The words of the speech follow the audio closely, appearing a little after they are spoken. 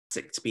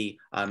to be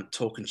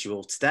talking to you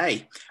all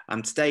today.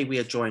 Today we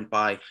are joined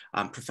by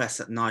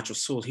Professor Nigel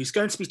Saul, who's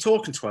going to be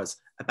talking to us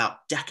about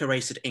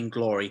decorated in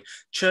glory,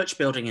 church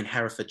building in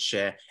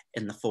Herefordshire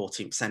in the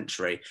 14th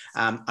century.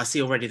 I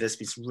see already there's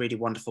been some really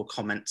wonderful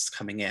comments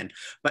coming in,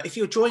 but if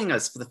you're joining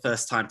us for the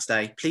first time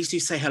today, please do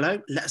say hello,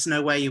 let us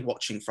know where you're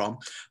watching from.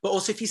 But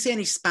also if you see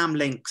any spam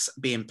links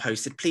being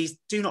posted, please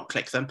do not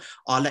click them.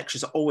 Our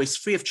lectures are always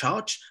free of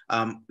charge.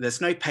 There's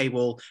no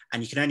paywall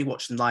and you can only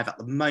watch them live at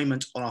the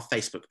moment on our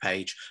Facebook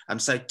page.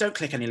 So don't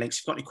click any links.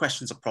 If you've got any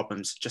questions or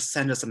problems, just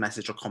send us a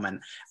message or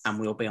comment and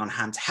we'll be on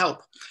hand to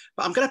help.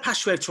 But I'm going to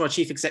pass you over to our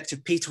Chief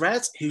Executive, Peter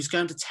Ayres, who's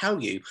going to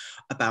tell you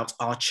about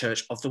our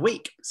Church of the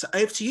Week. So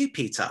over to you,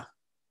 Peter.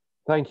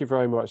 Thank you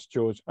very much,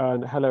 George.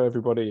 And hello,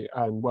 everybody,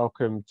 and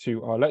welcome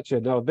to our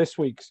lecture. Now, this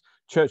week's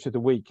Church of the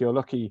Week, you're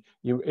lucky.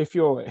 If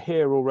you're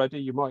here already,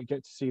 you might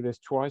get to see this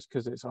twice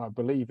because it's, I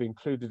believe,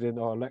 included in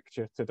our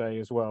lecture today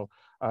as well.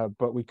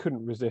 But we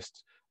couldn't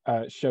resist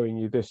showing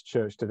you this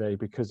church today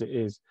because it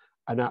is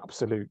an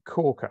absolute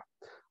corker.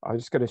 I'm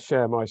just going to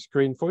share my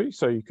screen for you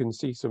so you can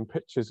see some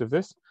pictures of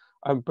this.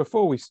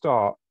 Before we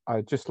start,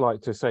 I'd just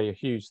like to say a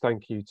huge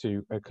thank you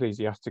to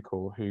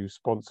Ecclesiastical who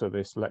sponsor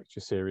this lecture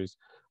series,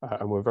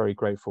 and we're very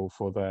grateful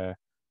for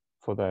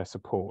their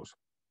support.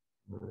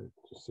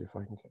 Just see if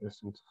I can get this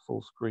into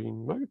full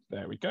screen mode.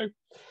 There we go.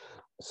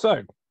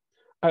 So,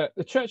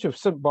 the Church of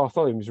St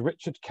Bartholomew's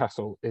Richard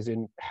Castle is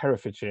in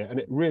Herefordshire, and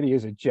it really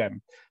is a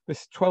gem.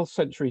 This 12th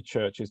century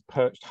church is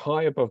perched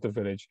high above the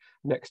village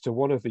next to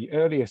one of the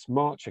earliest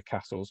Marcher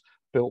castles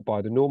built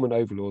by the Norman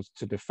overlords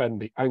to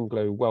defend the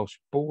Anglo-Welsh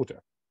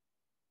border.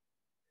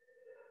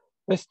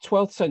 This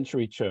 12th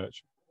century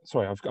church,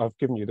 sorry, I've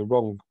given you the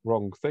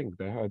wrong thing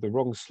there, the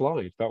wrong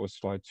slide. That was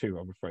slide 2,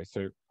 I'm afraid.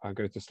 So I'll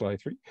go to slide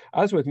 3.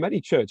 As with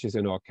many churches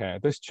in our care,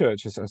 this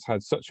church has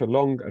had such a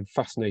long and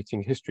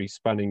fascinating history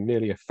spanning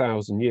nearly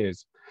 1,000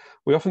 years.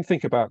 We often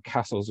think about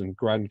castles and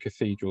grand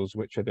cathedrals,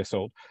 which are this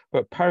old,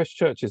 but parish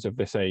churches of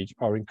this age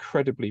are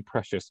incredibly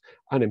precious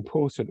and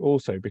important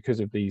also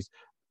because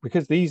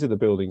these are the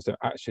buildings that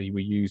actually were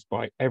used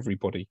by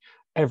everybody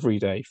every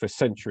day for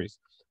centuries.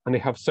 And they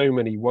have so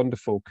many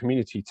wonderful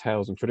community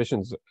tales and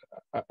traditions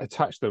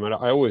attached to them. And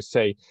I always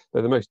say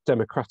they're the most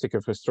democratic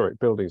of historic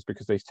buildings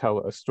because they tell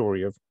a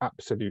story of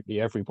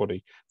absolutely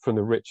everybody from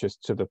the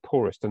richest to the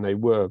poorest. And they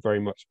were very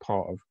much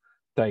part of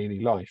daily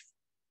life.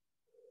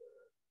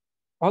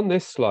 On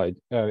this slide,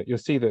 you'll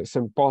see that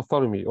St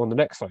Bartholomew, on the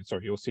next slide,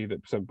 sorry, you'll see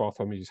that St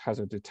Bartholomew's has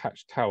a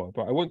detached tower.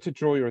 But I want to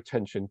draw your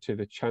attention to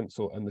the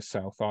chancel and the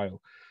south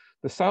aisle.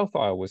 The south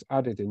aisle was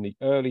added in the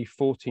early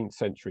 14th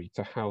century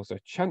to house a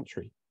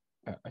chantry,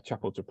 a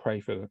chapel to pray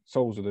for the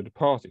souls of the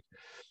departed.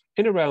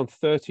 In around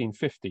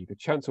 1350, the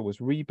chancel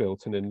was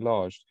rebuilt and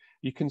enlarged.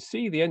 You can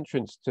see the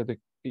entrance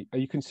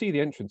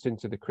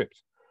into the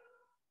crypt.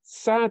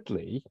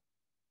 Sadly,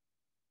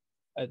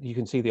 you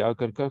can see I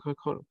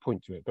can't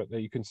point to it, but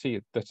you can see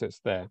that it's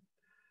there.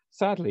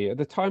 Sadly, at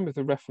the time of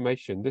the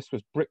Reformation, this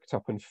was bricked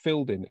up and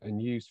filled in and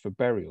used for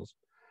burials.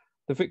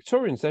 The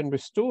Victorians then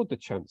restored the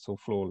chancel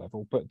floor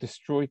level, but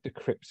destroyed the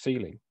crypt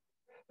ceiling.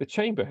 The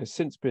chamber has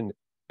since been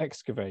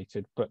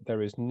excavated, but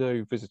there is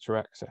no visitor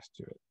access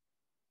to it.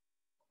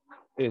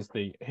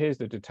 Here's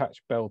the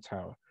detached bell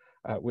tower,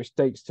 which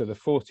dates to the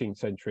 14th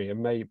century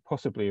and may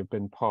possibly have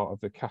been part of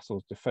the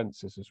castle's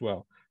defences as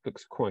well.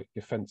 Looks quite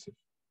defensive.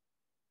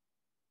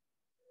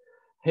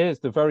 Here's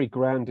the very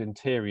grand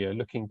interior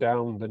looking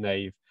down the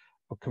nave,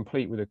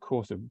 complete with a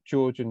course of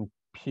Georgian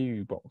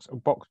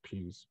box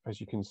pews,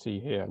 as you can see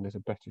here, and there's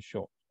a better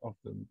shot of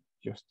them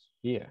just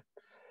here.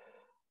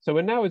 So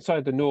we're now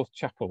inside the North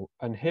Chapel,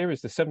 and here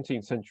is the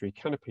 17th century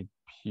canopied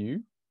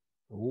pew.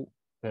 Oh,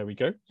 there we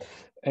go.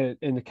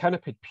 In the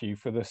canopied pew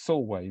for the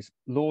Solways,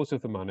 lords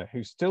of the manor,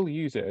 who still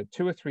use it at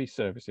 2 or 3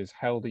 services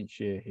held each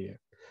year here.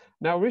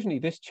 Now, originally,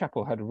 this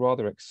chapel had a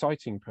rather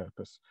exciting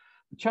purpose.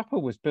 The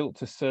chapel was built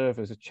to serve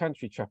as a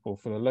chantry chapel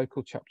for the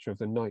local chapter of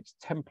the Knights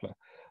Templar.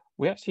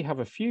 We actually have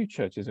a few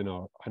churches in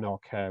our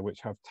care which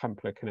have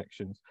Templar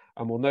connections,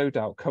 and we'll no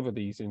doubt cover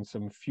these in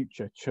some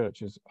future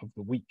Churches of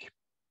the Week.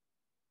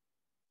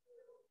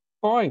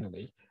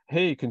 Finally,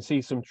 here you can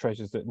see some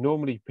treasures that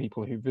normally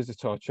people who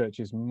visit our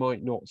churches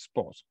might not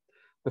spot.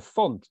 The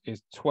font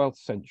is 12th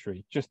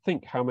century. Just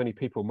think how many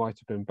people might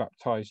have been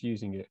baptized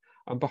using it.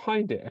 And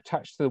behind it,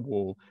 attached to the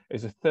wall,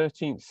 is a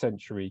 13th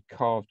century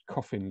carved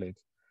coffin lid.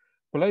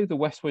 Below the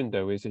west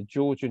window is a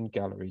Georgian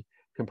gallery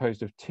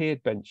composed of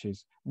tiered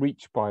benches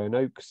reached by an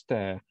oak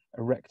stair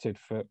erected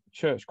for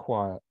church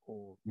choir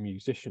or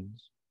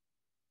musicians.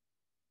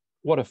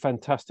 What a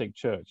fantastic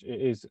church.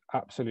 It is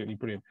absolutely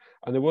brilliant.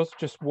 And there was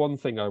just one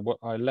thing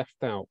I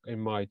left out in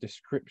my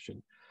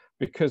description,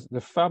 because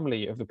the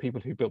family of the people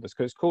who built this,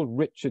 because it's called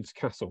Richard's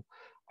Castle.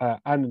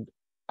 And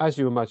as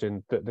you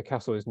imagine, the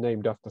castle is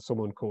named after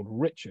someone called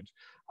Richard.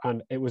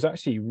 And it was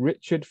actually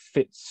Richard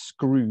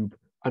Fitz-Scroobe.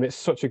 And it's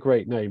such a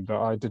great name that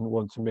I didn't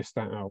want to miss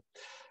that out.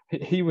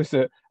 He was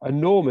a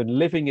Norman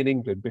living in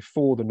England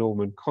before the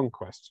Norman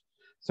conquest.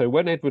 So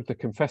when Edward the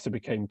Confessor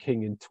became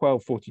king in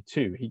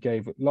 1242, he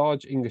gave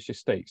large English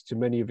estates to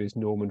many of his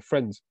Norman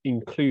friends,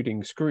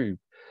 including Scroope.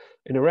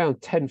 In around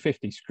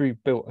 1050, Scroope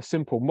built a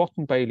simple motte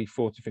and bailey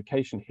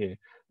fortification here,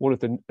 one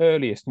of the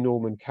earliest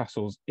Norman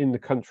castles in the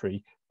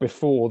country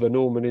before the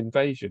Norman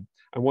invasion,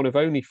 and one of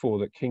only 4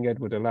 that King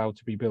Edward allowed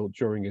to be built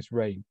during his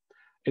reign.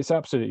 It's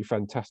absolutely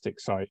fantastic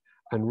site,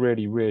 and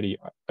really, really,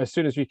 as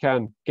soon as we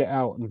can, get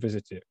out and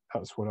visit it.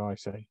 That's what I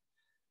say.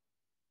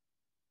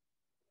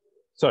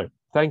 So,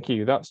 thank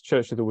you. That's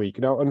Church of the Week.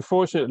 Now,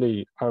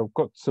 unfortunately, I've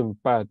got some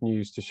bad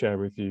news to share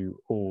with you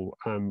all,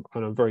 and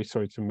I'm very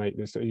sorry to make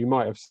this. You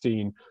might have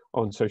seen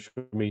on social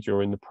media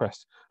or in the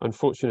press.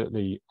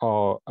 Unfortunately,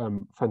 our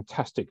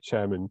fantastic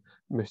chairman,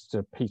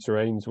 Mr. Peter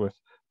Ainsworth,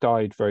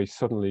 died very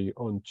suddenly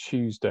on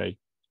Tuesday.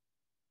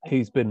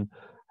 He's going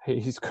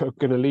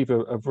to leave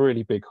a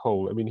really big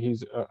hole. I mean,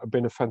 he's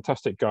been a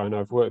fantastic guy, and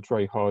I've worked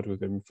very hard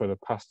with him for the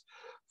past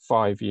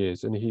 5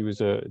 years, and he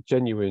was a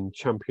genuine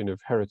champion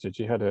of heritage.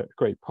 He had a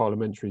great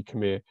parliamentary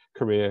career.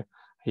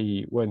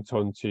 He went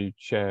on to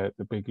chair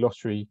the big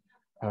lottery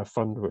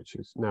fund, which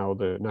is now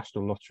the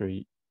National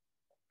Lottery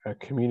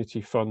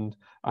Community Fund,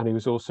 and he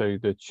was also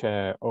the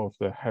chair of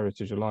the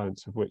Heritage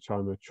Alliance, of which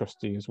I'm a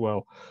trustee as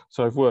well.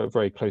 So I've worked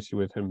very closely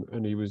with him,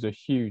 and he was a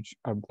huge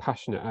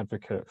passionate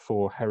advocate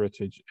for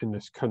heritage in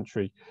this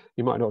country.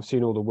 You might not have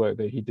seen all the work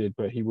that he did,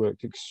 but he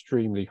worked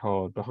extremely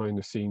hard behind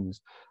the scenes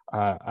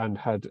and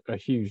had a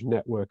huge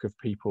network of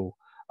people.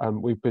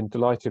 We've been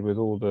delighted with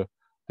all the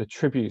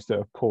tributes that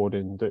have poured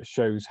in, that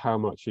shows how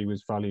much he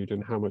was valued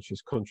and how much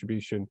his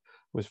contribution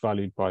was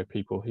valued by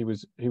people. He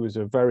was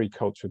a very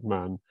cultured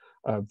man,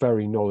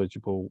 very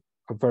knowledgeable,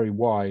 very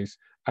wise,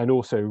 and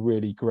also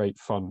really great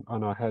fun.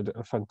 And I had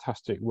a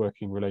fantastic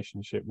working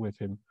relationship with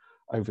him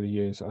over the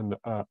years. And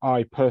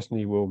I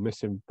personally will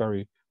miss him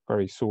very,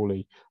 very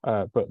sorely,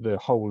 but the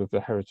whole of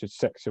the heritage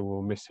sector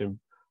will miss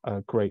him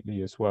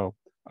greatly as well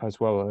as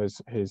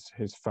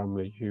his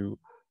family, who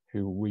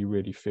we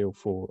really feel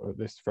for at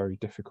this very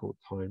difficult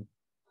time.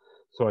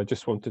 So I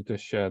just wanted to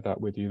share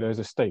that with you. There's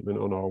a statement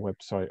on our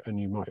website, and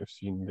you might have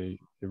seen the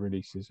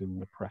releases in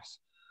the press.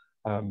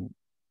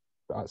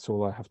 That's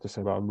all I have to say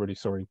about it. I'm really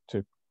sorry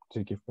to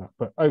give that.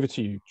 But over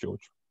to you,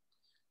 George.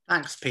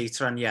 Thanks,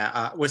 Peter. And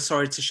yeah, we're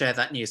sorry to share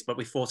that news, but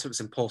we thought it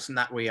was important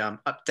that we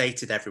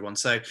updated everyone.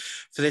 So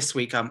for this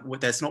week,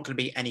 there's not going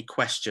to be any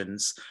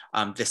questions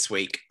this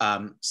week.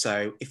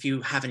 So if you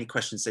have any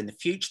questions in the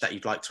future that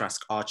you'd like to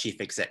ask our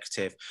Chief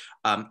Executive,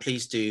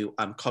 please do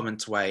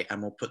comment away,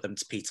 and we'll put them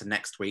to Peter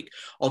next week.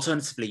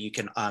 Alternatively, you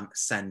can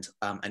send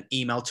an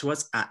email to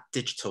us at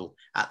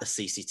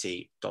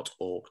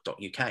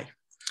digital@thecct.org.uk.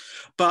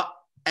 But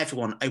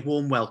everyone, a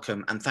warm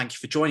welcome and thank you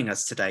for joining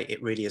us today.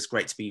 It really is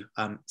great to be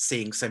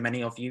seeing so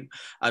many of you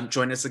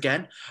join us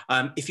again.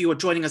 If you are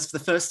joining us for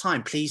the first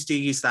time, please do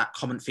use that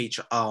comment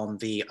feature on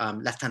the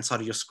left-hand side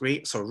of your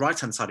screen, sorry,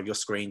 right-hand side of your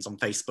screens on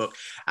Facebook,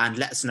 and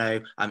let us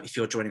know if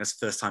you're joining us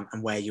for the first time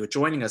and where you are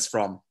joining us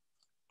from.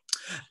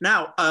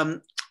 Now,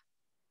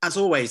 as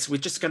always, we're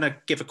just going to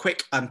give a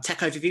quick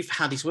tech overview for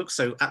how these work.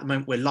 So at the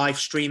moment, we're live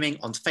streaming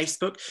on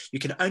Facebook. You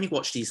can only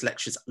watch these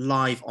lectures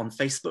live on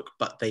Facebook,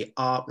 but they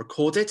are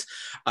recorded.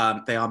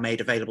 They are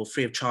made available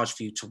free of charge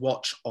for you to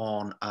watch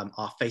on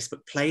our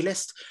Facebook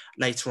playlist.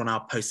 Later on, I'll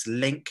post a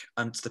link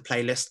to the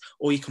playlist,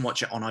 or you can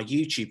watch it on our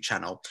YouTube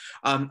channel.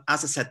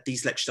 As I said,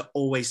 these lectures are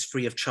always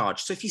free of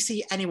charge. So if you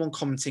see anyone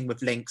commenting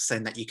with links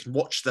saying that you can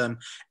watch them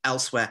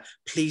elsewhere,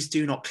 please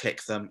do not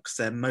click them, because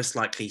they're most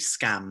likely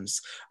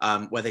scams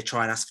where they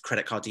try and ask for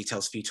credit card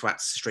details for you to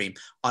access the stream.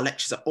 Our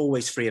lectures are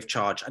always free of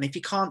charge. And if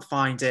you can't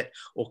find it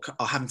or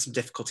are having some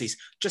difficulties,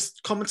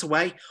 just comment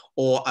away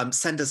or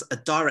send us a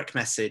direct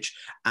message,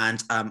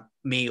 and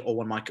me or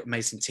one of my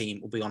amazing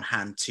team will be on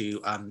hand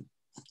to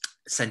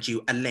send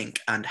you a link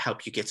and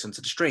help you get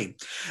onto the stream.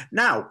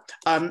 Now,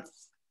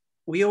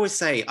 we always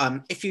say,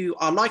 if you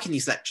are liking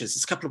these lectures,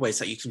 there's a couple of ways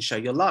that you can show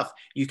your love.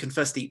 You can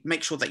firstly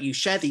make sure that you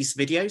share these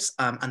videos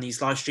and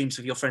these live streams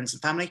with your friends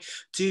and family.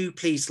 Do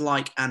please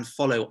like and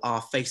follow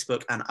our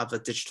Facebook and other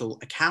digital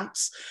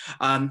accounts.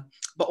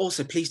 But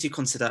also please do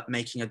consider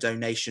making a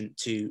donation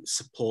to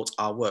support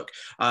our work.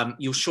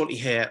 You'll shortly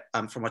hear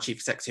from our Chief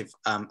Executive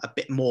a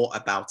bit more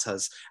about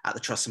us at the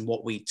Trust and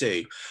what we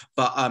do.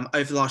 But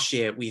over the last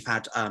year, we've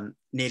had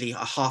nearly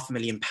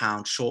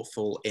 £500,000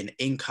 shortfall in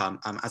income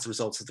as a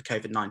result of the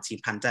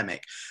COVID-19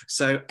 pandemic.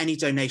 So any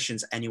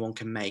donations anyone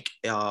can make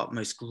are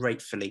most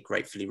gratefully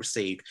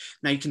received.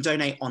 Now you can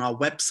donate on our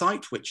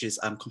website, which is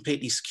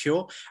completely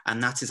secure,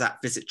 and that is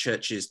at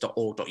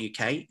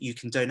visitchurches.org.uk. You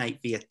can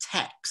donate via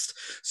text.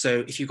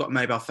 So if you've got a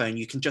mobile phone,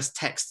 you can just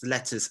text the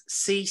letters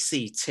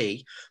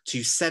CCT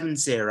to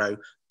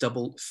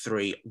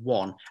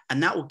 70331,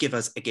 and that will give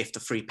us a gift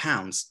of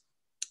 £3.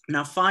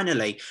 Now,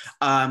 finally,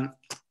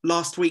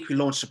 last week we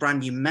launched a brand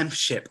new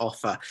membership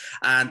offer,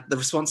 and the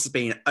response has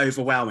been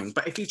overwhelming.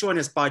 But if you join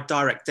us by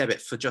direct debit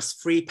for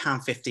just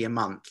 £3.50 a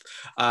month,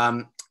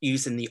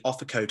 using the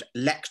offer code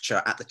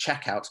lecture at the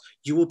checkout,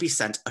 you will be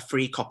sent a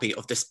free copy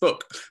of this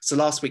book. So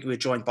last week we were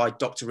joined by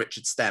Dr.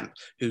 Richard Stemp,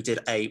 who did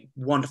a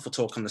wonderful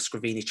talk on the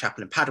Scrovini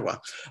Chapel in Padua.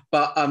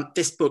 But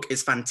this book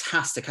is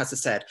fantastic. As I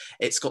said,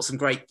 it's got some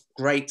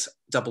great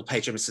double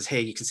page images here.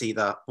 You can see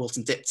the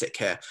Wilton diptych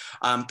here.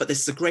 But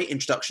this is a great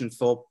introduction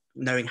for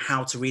knowing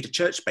how to read a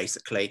church,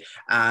 basically.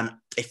 And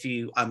if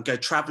you go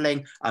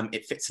traveling,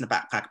 it fits in a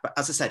backpack. But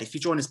as I said, if you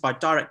join us by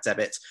direct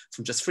debit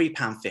from just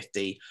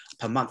 £3.50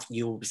 per month,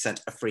 you will be sent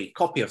a free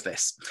copy of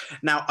this.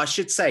 Now, I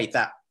should say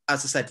that,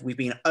 as I said, we've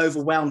been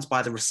overwhelmed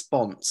by the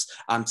response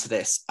to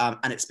this.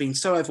 And it's been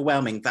so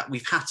overwhelming that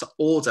we've had to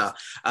order,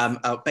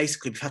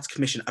 basically we've had to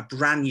commission a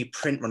brand new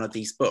print run of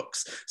these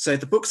books. So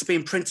the books are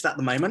being printed at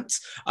the moment,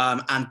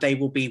 and they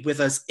will be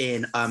with us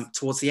in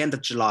towards the end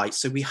of July.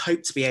 So we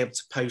hope to be able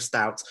to post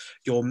out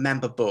your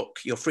member book,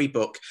 your free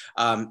book,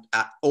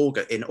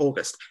 in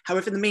August.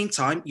 However, in the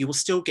meantime, you will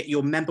still get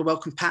your member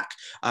welcome pack,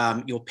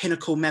 your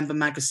Pinnacle member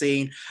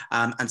magazine,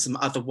 and some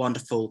other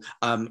wonderful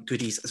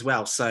goodies as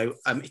well. So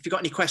if you've got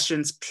any questions,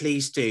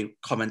 please do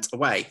comment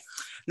away.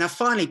 Now,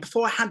 finally,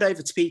 before I hand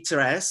over to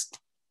Peter-Ers,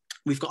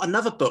 we've got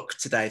another book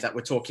today that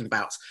we're talking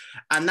about,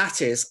 and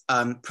that is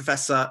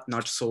Professor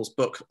Nigel Saul's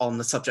book on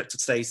the subject of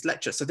today's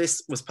lecture. So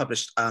this was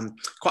published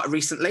quite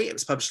recently. It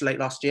was published late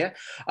last year,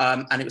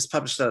 and it was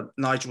published,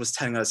 Nigel was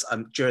telling us,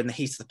 during the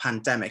heat of the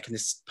pandemic, and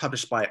it's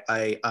published by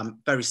a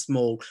very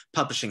small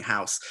publishing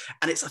house.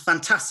 And it's a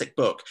fantastic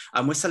book.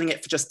 We're selling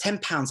it for just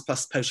 £10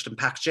 plus postage and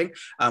packaging.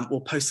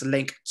 We'll post a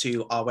link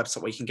to our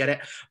website where you can get it.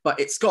 But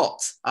it's got,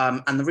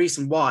 and the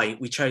reason why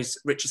we chose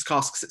Richard's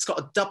Castle, because it's got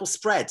a double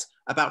spread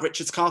about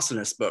Richard's Castle in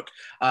this book.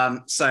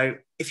 So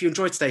if you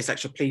enjoyed today's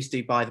lecture, please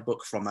do buy the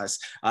book from us,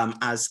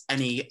 as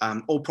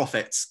all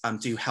profits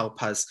do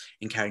help us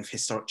in caring for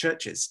historic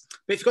churches.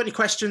 But if you've got any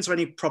questions or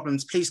any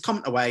problems, please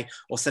comment away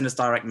or send us a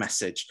direct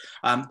message.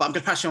 But I'm going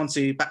to pass you on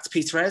back to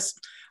Peter-Ers.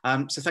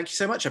 So thank you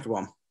so much,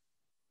 everyone.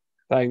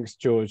 Thanks,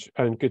 George,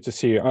 and good to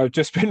see you. I've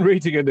just been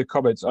reading in the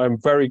comments. I'm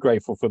very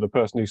grateful for the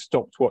person who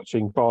stopped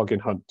watching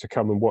Bargain Hunt to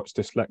come and watch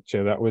this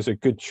lecture. That was a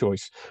good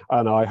choice,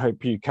 and I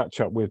hope you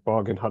catch up with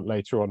Bargain Hunt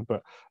later on,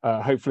 but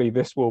hopefully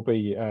this will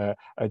be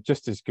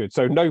just as good.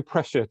 So no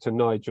pressure to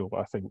Nigel,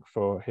 I think,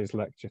 for his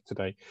lecture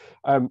today.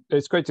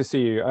 It's great to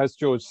see you. As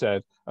George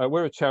said,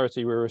 we're a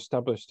charity. We were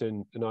established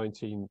in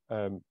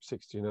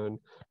 1969.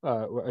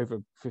 We're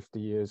over 50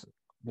 years,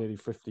 nearly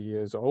 50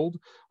 years old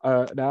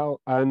now,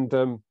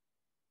 and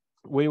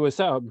we were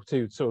set up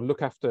to sort of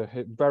look after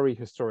very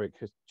historic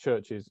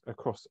churches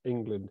across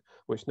England,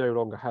 which no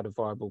longer had a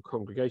viable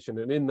congregation.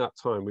 And in that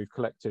time, we've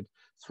collected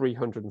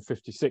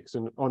 356,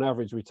 and on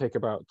average, we take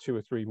about 2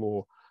 or 3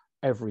 more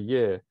every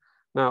year.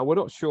 Now, we're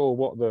not sure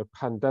what the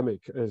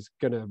pandemic is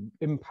going to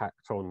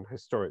impact on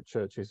historic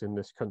churches in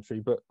this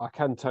country, but I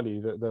can tell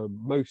you that the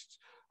most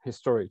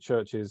historic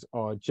churches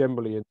are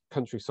generally in the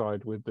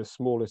countryside with the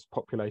smallest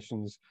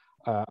populations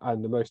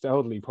and the most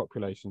elderly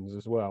populations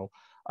as well.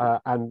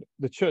 And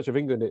the Church of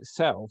England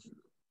itself,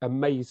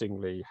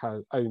 amazingly,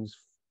 owns,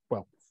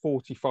 well,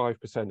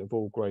 45% of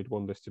all Grade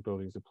 1 listed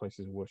buildings and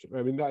places of worship.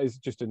 I mean, that is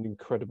just an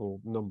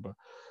incredible number.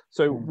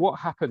 So what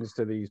happens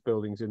to these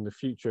buildings in the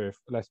future if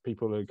less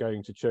people are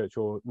going to church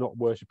or not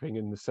worshipping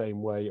in the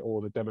same way,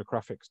 or the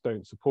demographics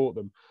don't support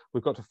them?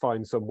 We've got to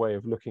find some way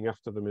of looking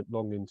after them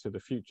long into the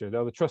future.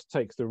 Now, the Trust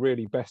takes the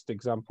really best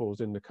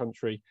examples in the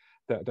country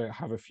that don't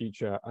have a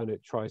future, and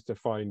it tries to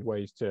find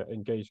ways to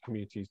engage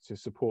communities to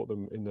support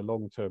them in the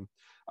long term.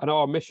 And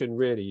our mission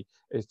really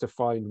is to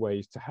find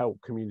ways to help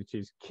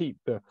communities keep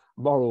the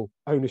moral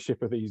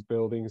ownership of these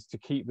buildings, to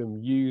keep them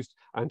used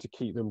and to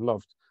keep them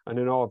loved. And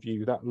in our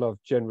view, that love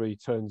generally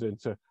turns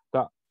into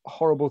that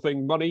horrible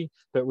thing, money,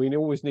 that we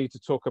always need to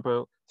talk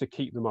about to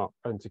keep them up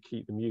and to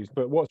keep them used.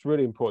 But what's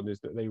really important is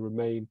that they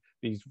remain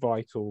these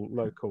vital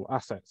local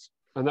assets.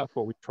 And that's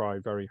what we try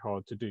very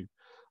hard to do.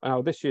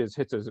 Now, this year's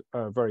hit us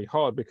very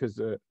hard because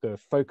the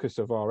focus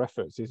of our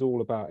efforts is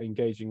all about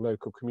engaging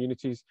local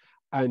communities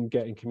and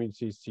getting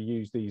communities to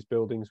use these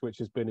buildings, which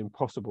has been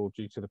impossible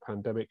due to the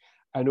pandemic.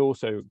 And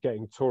also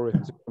getting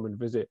tourists to come and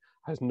visit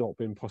has not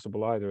been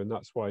possible either. And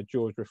that's why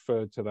George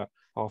referred to that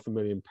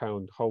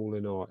 £500,000 hole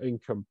in our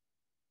income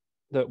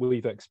that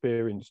we've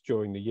experienced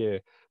during the year.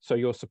 So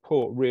your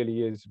support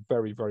really is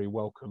very, very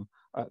welcome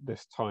at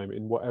this time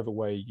in whatever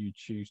way you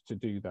choose to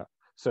do that.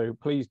 So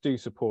please do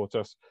support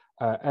us.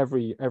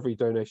 Every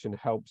donation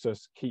helps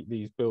us keep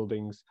these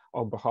buildings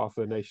on behalf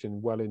of the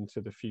nation well into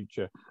the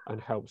future,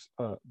 and helps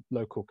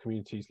local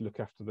communities look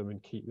after them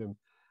and keep them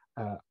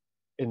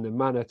in the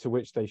manner to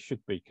which they should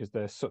be, because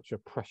they're such a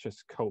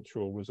precious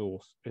cultural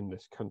resource in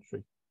this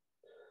country.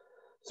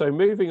 So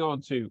moving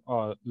on to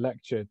our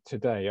lecture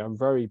today, I'm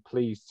very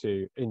pleased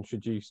to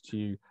introduce to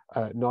you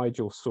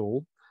Nigel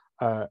Saul.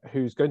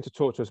 who's going to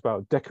talk to us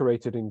about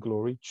decorated in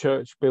glory,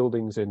 church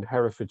buildings in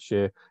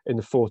Herefordshire in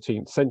the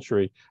 14th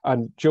century.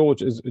 And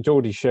George has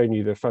already shown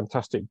you the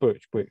fantastic book,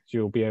 which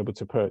you'll be able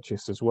to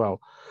purchase as well.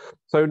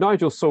 So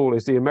Nigel Saul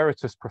is the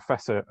Emeritus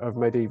Professor of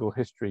Medieval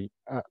History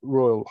at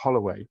Royal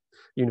Holloway,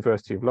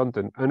 University of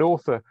London, and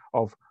author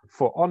of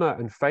For Honour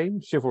and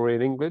Fame, Chivalry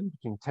in England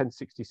between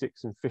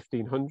 1066 and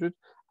 1500,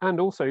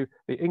 and also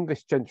the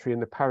English Gentry in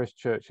the Parish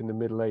Church in the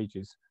Middle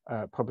Ages,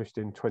 published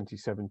in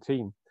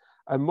 2017.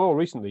 And more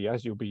recently,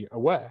 as you'll be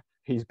aware,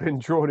 he's been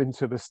drawn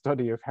into the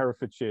study of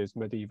Herefordshire's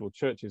medieval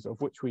churches,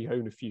 of which we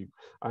own a few.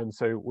 And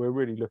so we're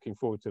really looking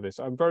forward to this.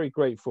 I'm very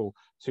grateful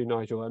to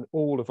Nigel and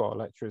all of our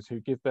lecturers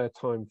who give their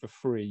time for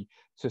free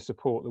to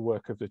support the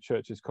work of the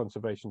Churches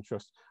Conservation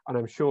Trust. And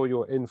I'm sure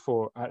you're in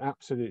for an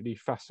absolutely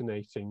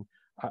fascinating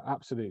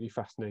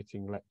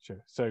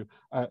lecture. So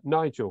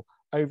Nigel,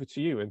 over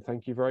to you, and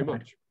thank you very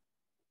much.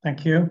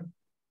 Thank you.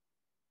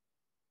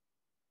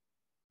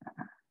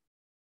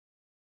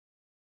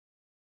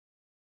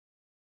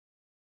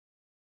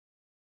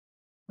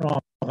 Right.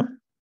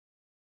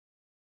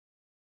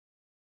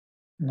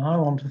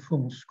 Now onto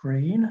full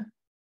screen.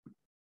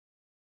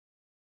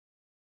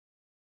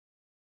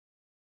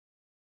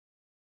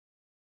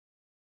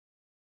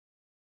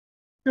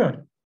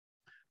 Good.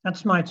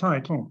 That's my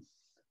title.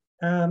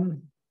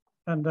 And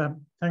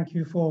thank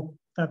you for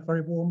that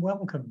very warm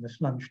welcome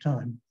this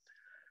lunchtime.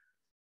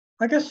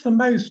 I guess for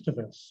most of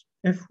us,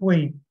 if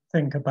we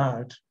think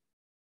about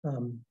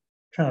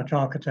church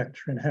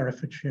architecture in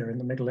Herefordshire in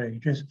the Middle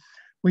Ages,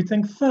 we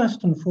think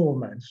first and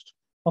foremost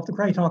of the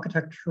great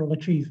architectural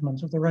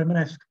achievements of the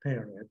Romanesque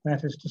period,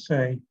 that is to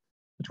say,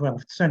 the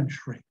 12th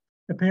century,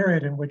 the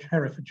period in which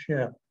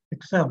Herefordshire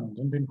excelled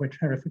and in which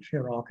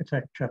Herefordshire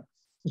architecture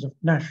was of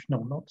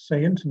national, not to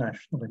say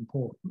international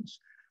importance.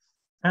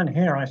 And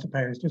here, I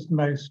suppose, is the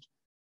most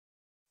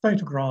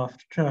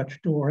photographed church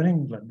door in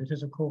England. It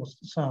is, of course,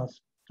 the south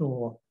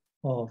door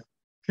of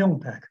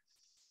Kilnpeck,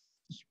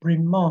 the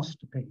supreme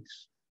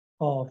masterpiece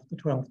of the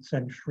 12th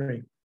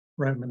century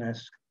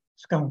Romanesque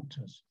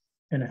sculptors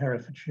in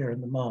Herefordshire in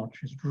the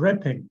Marches,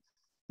 dripping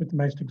with the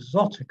most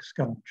exotic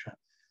sculpture,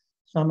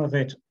 some of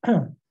it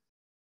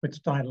with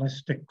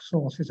stylistic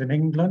sources in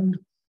England,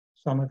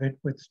 some of it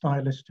with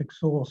stylistic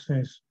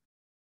sources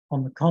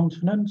on the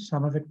continent,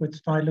 some of it with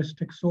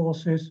stylistic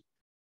sources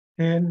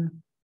in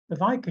the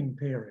Viking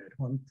period.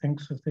 One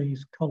thinks of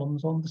these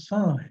columns on the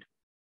side.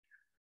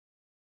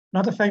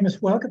 Another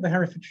famous work of the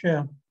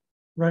Herefordshire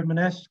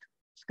Romanesque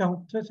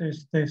sculptors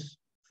is this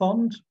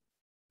font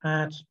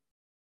at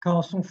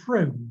Castle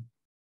Froome,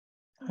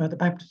 the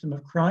baptism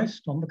of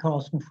Christ on the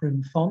Castle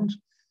Froome font.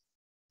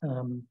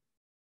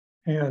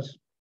 Here's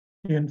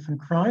the infant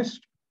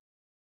Christ,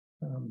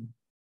 the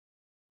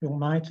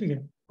Almighty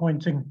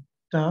pointing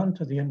down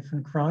to the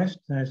infant Christ.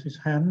 There's his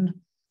hand,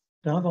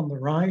 dove on the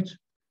right,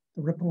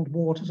 the rippled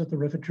waters of the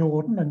River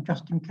Jordan. And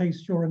just in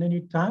case you're in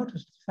any doubt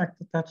as to the fact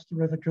that that's the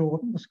River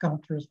Jordan, the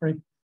sculptor has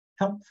very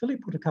helpfully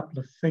put a couple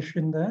of fish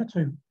in there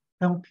to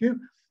help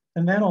you.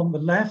 And then on the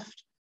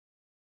left,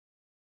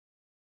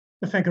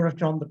 the figure of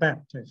John the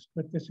Baptist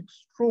with this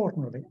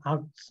extraordinarily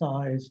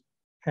outsized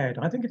head.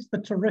 I think it's the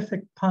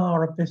terrific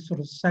power of this sort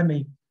of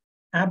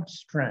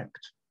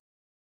semi-abstract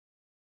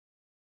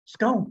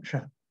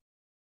sculpture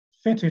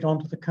fitted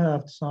onto the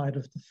curved side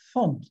of the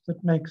font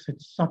that makes it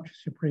such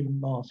a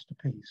supreme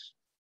masterpiece.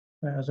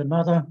 There's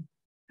another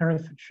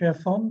Herefordshire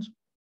font,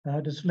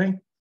 Burdesley,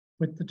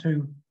 with the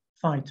two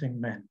fighting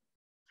men.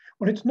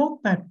 Well, it's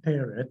not that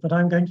period that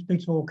I'm going to be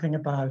talking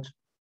about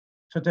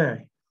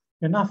today.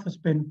 Enough has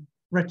been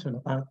written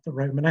about the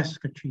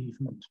Romanesque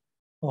achievement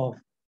of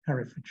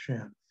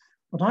Herefordshire.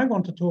 What I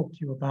want to talk to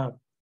you about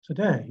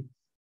today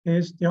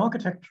is the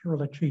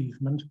architectural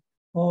achievement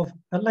of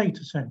a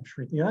later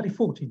century, the early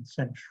 14th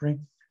century,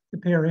 the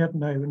period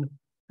known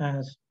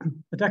as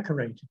the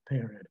Decorated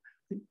period,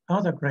 the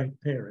other great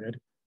period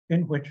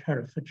in which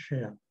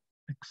Herefordshire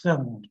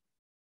excelled.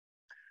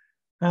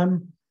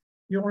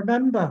 You'll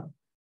remember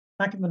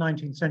back in the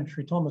 19th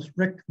century, Thomas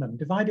Rickman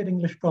divided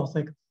English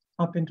Gothic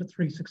up into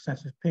three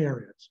successive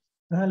periods.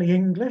 Early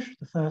English,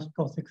 the first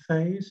Gothic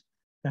phase,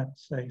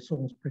 that's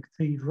Salisbury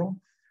Cathedral.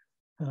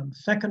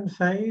 Second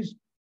phase,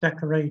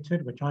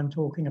 Decorated, which I'm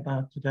talking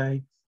about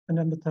today. And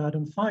then the third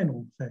and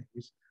final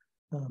phase,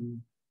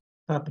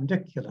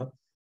 Perpendicular,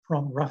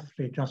 from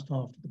roughly just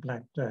after the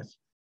Black Death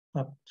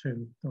up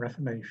to the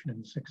Reformation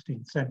in the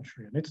 16th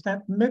century. And it's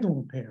that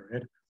middle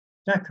period,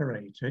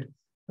 Decorated,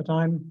 that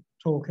I'm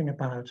talking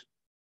about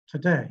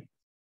today.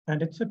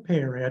 And it's a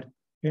period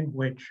in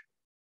which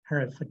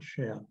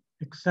Herefordshire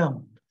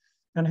excelled.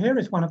 And here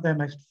is one of their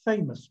most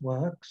famous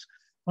works,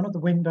 one of the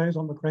windows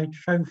on the great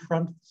show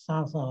front of the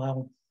south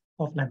aisle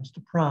of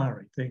Leominster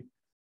Priory, the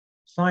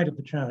side of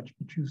the church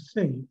that you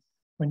see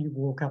when you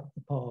walk up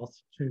the path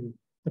to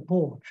the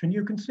porch. And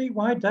you can see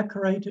why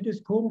Decorated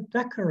is called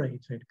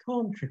Decorated,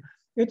 can't you?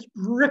 It's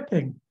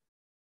dripping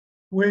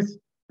with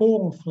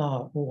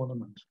ballflower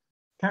ornament,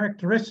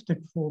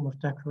 characteristic form of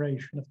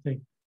decoration of the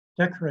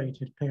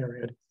Decorated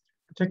period,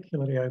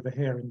 particularly over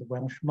here in the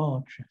Welsh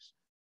Marches.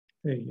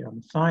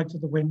 the sides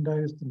of the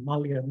windows, the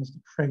mullions,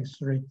 the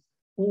tracery,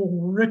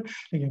 all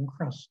richly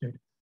encrusted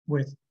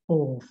with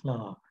ball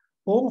flower.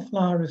 Ball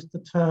flower is the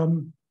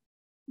term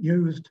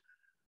used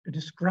to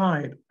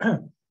describe,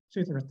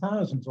 see, there are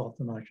thousands of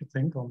them, I should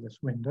think, on this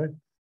window.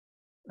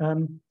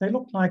 They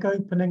look like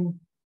opening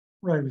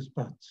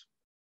rosebuds.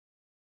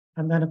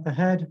 And then at the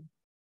head,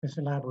 this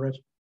elaborate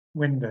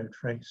window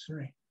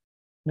tracery.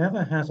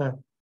 Never has a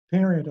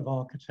period of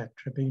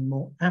architecture been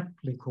more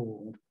aptly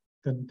called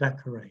than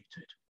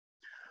decorated.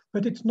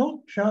 But it's not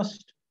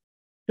just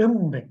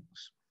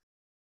buildings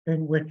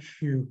in which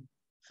you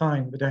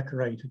find the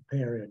decorated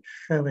period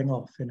showing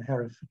off in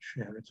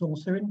Herefordshire. It's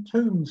also in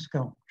tomb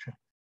sculpture.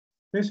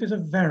 This is a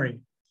very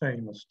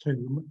famous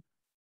tomb,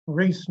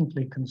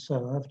 recently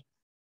conserved,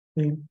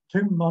 the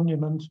tomb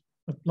monument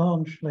of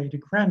Blanche Lady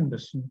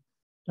Grandison,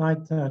 died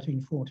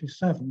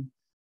 1347,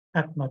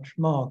 at Much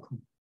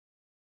Markham.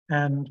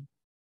 And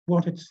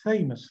what it's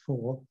famous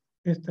for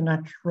is the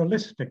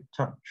naturalistic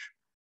touch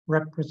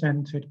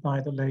represented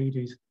by the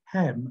lady's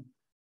hem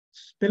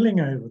spilling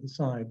over the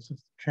sides of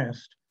the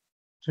chest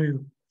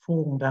to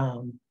fall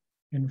down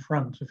in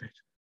front of it.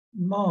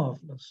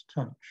 Marvelous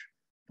touch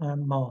by a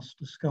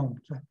master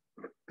sculptor.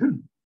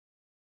 And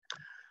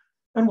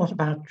what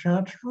about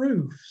church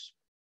roofs?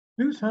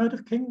 Who's heard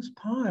of King's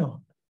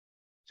Pile?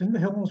 It's in the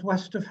hills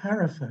west of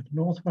Hereford,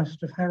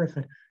 northwest of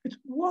Hereford. It's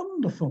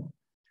wonderful.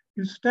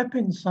 You step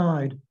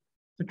inside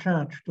the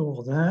church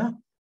door there,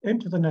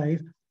 into the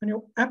nave, and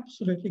you're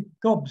absolutely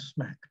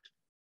gobsmacked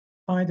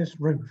by this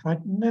roof.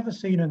 I'd never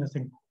seen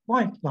anything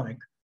quite like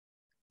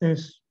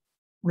this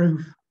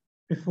roof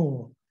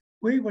before.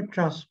 We were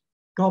just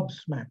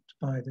gobsmacked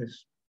by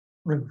this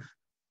roof.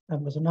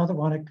 And there's another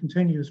one, it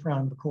continues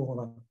round the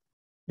corner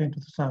into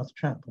the South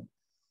Chapel.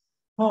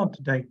 Hard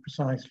to date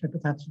precisely,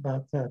 but that's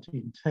about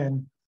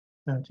 1310,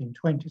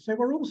 1320. So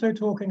we're also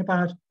talking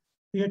about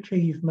the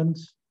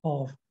achievements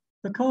of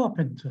the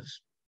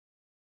carpenters.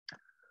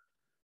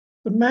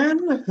 The man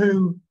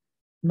who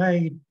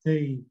made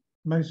the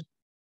most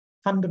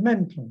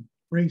fundamental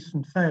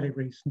fairly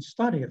recent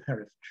study of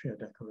Herefordshire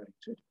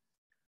decorated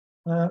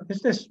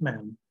is this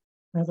man,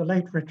 the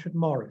late Richard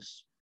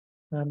Morris.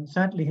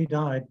 Sadly, he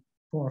died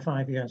 4 or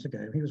 5 years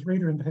ago. He was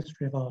reader in the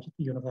history of art at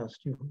the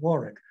University of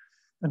Warwick.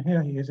 And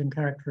here he is in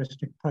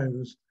characteristic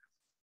pose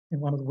in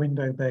one of the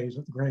window bays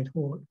of the Great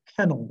Hall at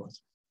Kenilworth.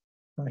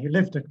 He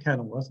lived at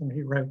Kenilworth and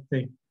he wrote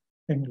the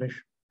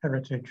English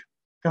Heritage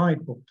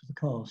Guidebook to the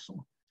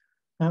castle.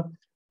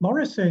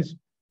 Morris's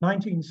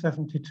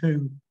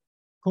 1972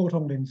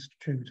 Courtauld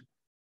Institute,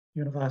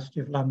 University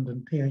of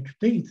London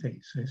PhD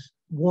thesis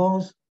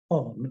was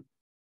on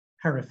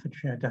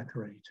Herefordshire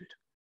decorated.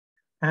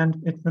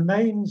 And it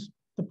remains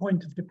the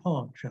point of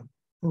departure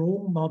for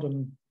all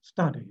modern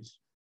studies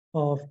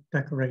of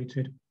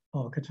decorated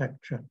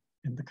architecture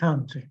in the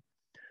county.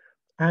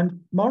 And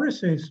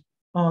Morris's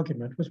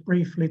argument was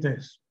briefly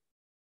this,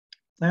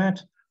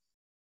 that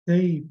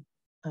the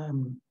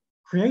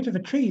creative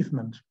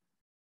achievement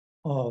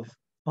of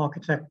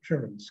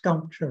architecture and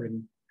sculpture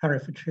in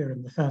Herefordshire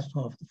in the first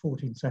half of the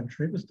 14th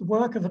century was the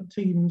work of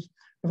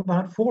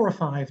about 4 or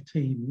 5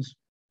 teams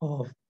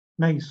of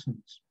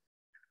masons.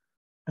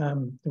 There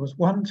was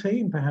one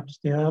team, perhaps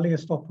the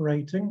earliest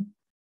operating,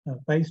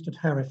 based at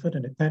Hereford,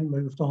 and it then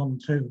moved on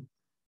to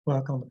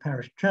work on the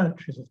parish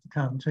churches of the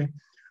county,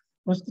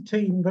 was the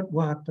team that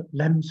worked at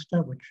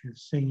Leominster, which you've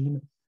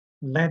seen,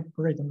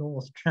 Ledbury, the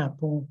North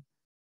Chapel,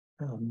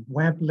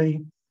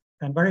 Webley,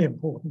 and very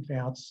importantly,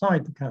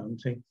 outside the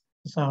county,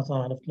 the South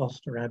Isle of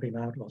Gloucester Abbey,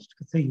 now Gloucester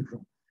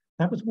Cathedral.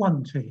 That was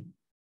one team.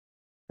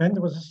 Then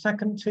there was a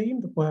second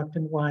team that worked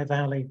in the Wye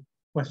Valley,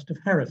 west of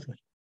Hereford,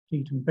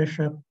 Deaton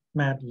Bishop,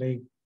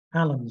 Madley,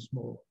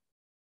 Allensmore.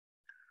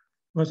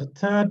 There was a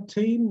third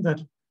team that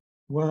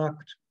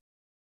worked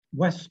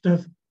west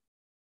of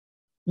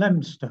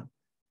Leominster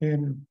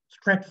in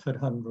Stretford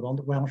Hundred on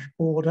the Welsh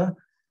border,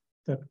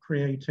 that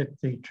created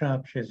the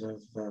churches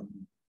of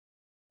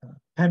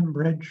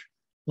Pembridge,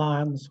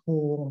 Lyons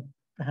Hall,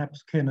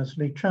 perhaps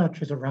Kinnersley,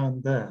 churches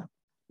around there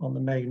on the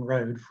main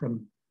road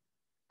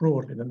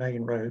broadly the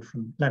main road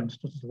from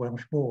Leominster to the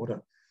Welsh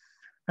border.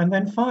 And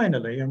then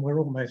finally, and we're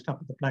almost up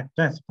at the Black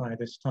Death by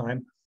this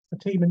time, a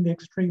team in the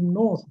extreme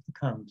north of the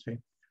county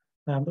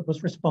that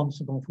was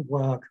responsible for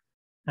work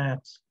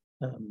at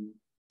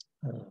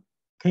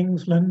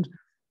Kingsland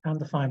and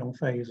the final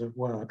phase of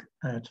work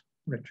at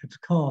Richard's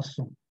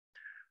Castle.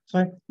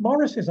 So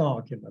Morris's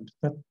argument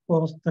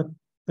was that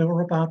there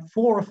were about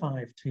 4 or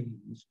 5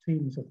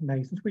 teams of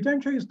masons. We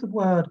don't use the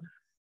word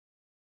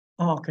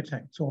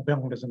architects or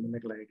builders in the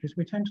Middle Ages.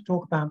 We tend to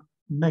talk about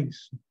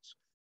masons.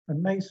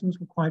 And masons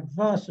were quite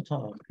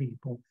versatile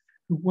people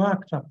who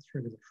worked up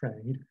through the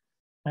trade,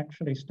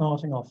 actually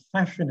starting off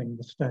fashioning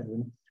the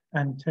stone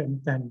and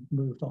then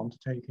moved on to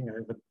taking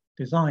over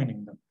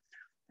designing them.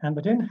 And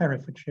that in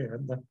Herefordshire,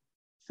 in the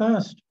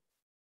first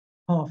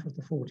half of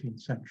the 14th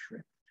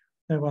century,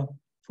 there were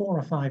 4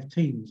 or 5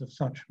 teams of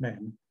such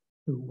men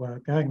who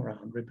were going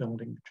around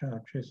rebuilding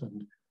churches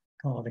and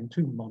carving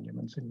tomb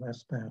monuments in their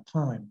spare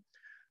time.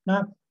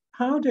 Now,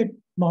 how did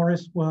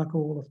Morris work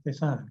all of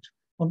this out?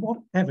 On what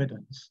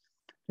evidence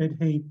did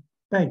he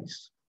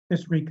base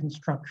this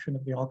reconstruction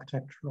of the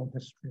architectural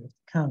history of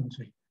the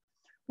county?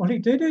 Well, he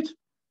did it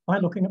by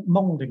looking at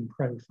moulding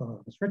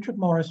profiles. Richard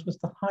Morris was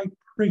the high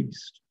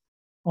priest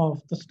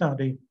of the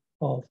study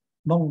of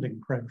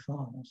moulding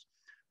profiles.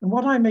 And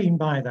what I mean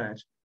by that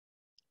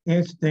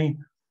is the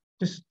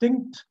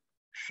distinct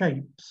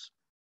shapes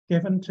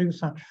given to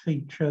such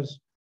features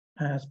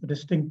as the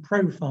distinct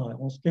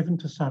profiles given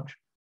to such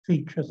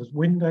features as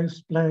window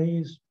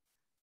splays,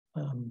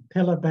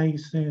 pillar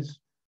bases,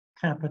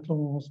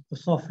 capitals, the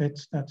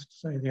soffits, that's to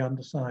say the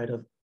underside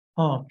of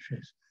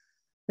arches.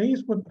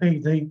 These would be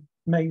the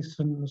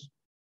mason's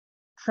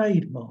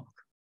trademark,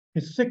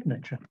 his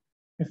signature,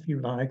 if you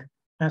like,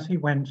 as he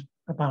went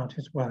about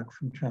his work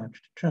from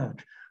church to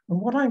church.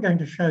 And what I'm going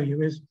to show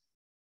you is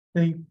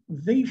the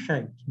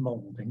V-shaped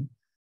moulding,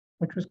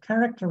 which was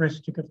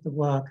characteristic of the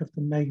work of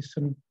the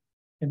mason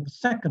in the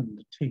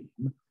second team,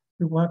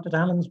 who worked at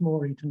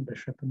Allensmore, Eton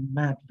Bishop and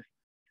Madley.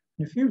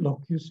 And if you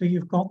look, you see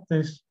you've got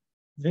this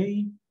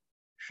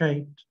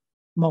V-shaped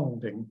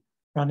moulding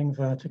running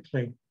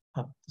vertically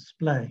up the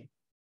splay.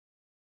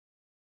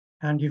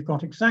 And you've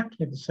got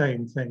exactly the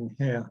same thing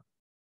here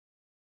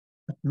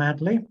at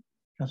Madley,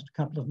 just a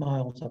couple of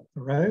miles up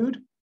the road.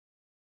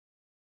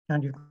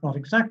 And you've got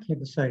exactly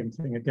the same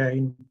thing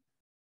again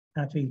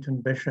at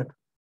Eton Bishop,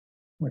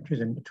 which is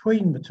in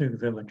between the two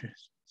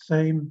villages,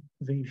 same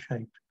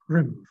V-shaped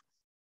groove.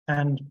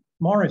 And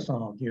Morris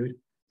argued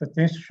that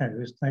this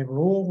shows they were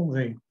all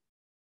the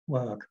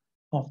work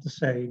of the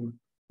same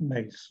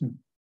mason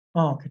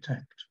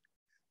architect.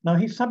 Now,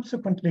 he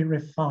subsequently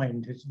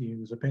refined his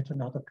views a bit,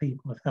 and other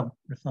people have helped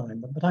refine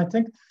them, but I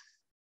think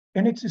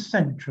in its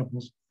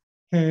essentials,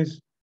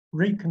 his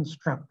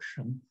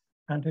reconstruction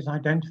and his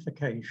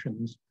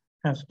identifications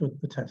have stood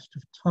the test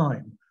of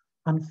time.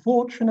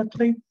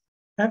 Unfortunately,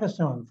 ever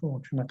so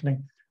unfortunately,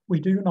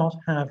 we do not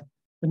have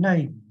the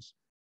names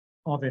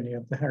of any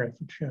of the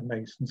Herefordshire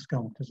mason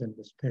sculptors in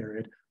this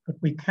period, but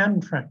we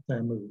can track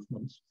their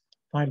movements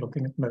by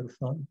looking at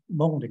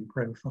moulding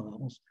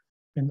profiles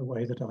in the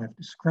way that I've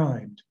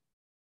described.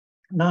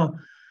 Now,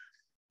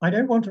 I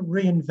don't want to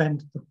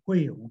reinvent the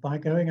wheel by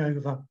going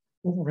over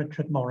all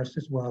Richard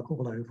Morris's work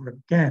all over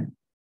again.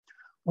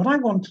 What I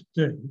want to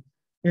do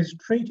is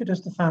treat it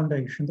as the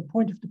foundation, the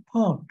point of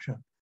departure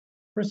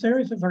for a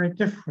series of very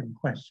different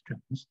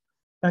questions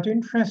that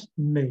interest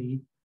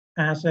me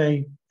as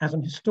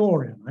an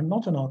historian. I'm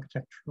not an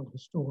architectural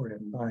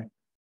historian by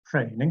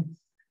training.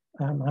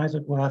 As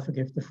it were,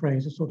 forgive the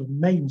phrase, a sort of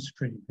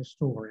mainstream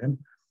historian.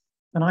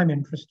 And I'm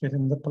interested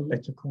in the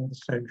political, the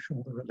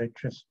social, the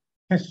religious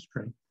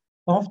history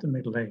of the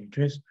Middle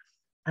Ages.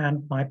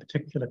 And my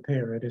particular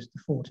period is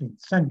the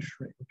 14th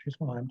century, which is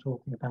why I'm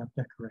talking about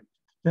decorated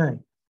today.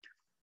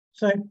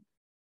 So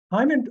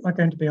I'm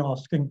going to be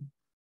asking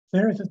a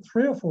series of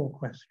 3 or 4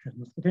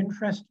 questions that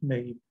interest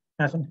me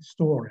as an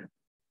historian.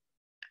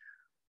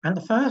 And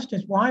the first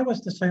is, why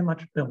was there so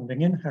much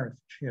building in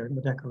Herefordshire in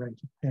the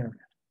decorated period?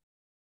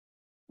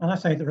 And I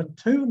say there are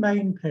 2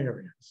 main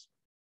periods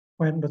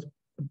when there's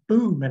a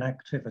boom in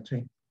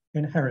activity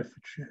in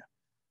Herefordshire.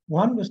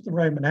 One was the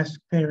Romanesque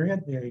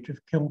period, the age of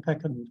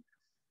Kilpeck and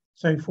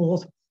so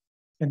forth,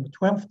 in the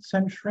 12th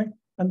century,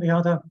 and the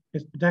other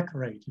is the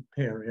decorated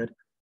period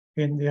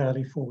in the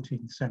early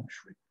 14th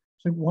century.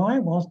 So why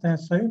was there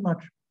so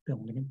much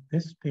building in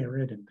this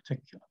period in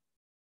particular?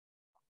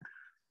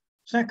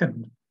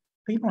 Second,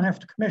 people have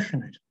to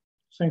commission it.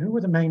 So who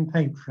were the main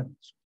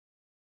patrons?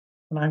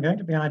 And I'm going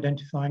to be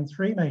identifying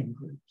 3 main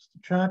groups: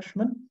 the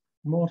churchmen,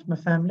 the Mortimer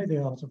family, the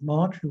Earls of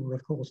March, who were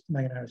of course the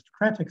main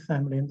aristocratic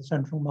family in the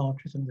central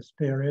marches in this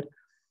period,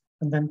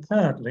 and then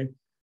thirdly,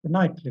 the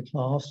knightly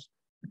class,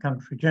 the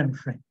country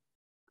gentry.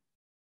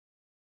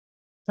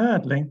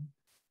 Thirdly,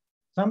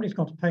 somebody's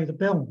got to pay the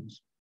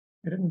bills.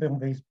 They didn't build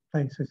these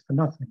places for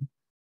nothing.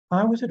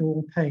 How was it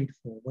all paid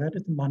for? Where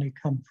did the money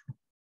come from?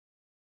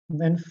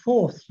 And then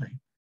fourthly,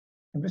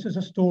 and this is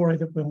a story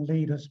that will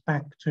lead us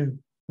back to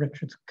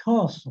Richard's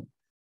castle,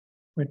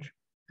 which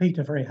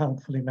Peter very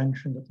helpfully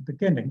mentioned at the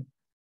beginning.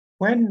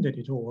 When did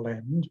it all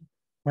end?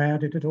 Where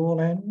did it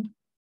all end?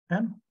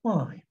 And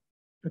why?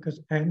 Because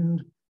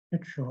end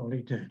it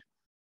surely did.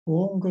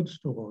 All good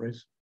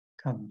stories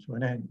come to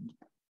an end.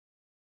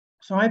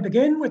 So I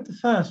begin with the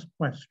first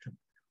question.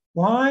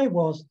 Why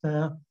was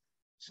there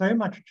so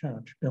much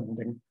church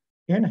building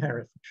in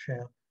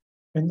Herefordshire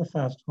in the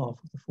first half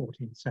of the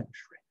 14th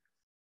century?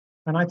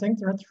 And I think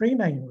there are 3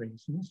 main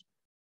reasons.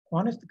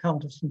 One is the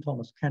cult of St.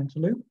 Thomas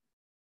Cantilupe.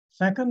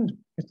 Second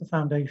is the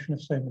foundation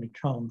of so many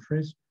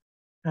chantries.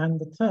 And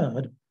the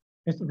third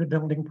is the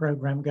rebuilding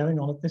program going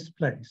on at this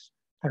place,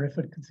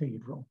 Hereford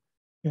Cathedral,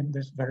 in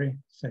this very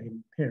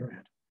same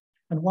period.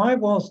 And why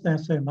was there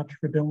so much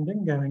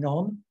rebuilding going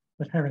on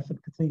at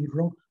Hereford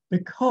Cathedral?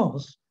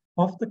 Because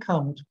of the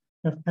cult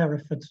of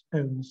Hereford's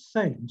own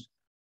saint,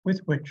 with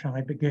which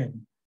I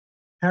begin.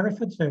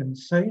 Hereford's own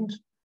saint,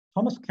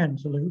 Thomas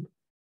Cantilupe,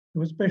 who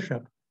was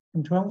bishop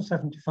from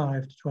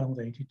 1275 to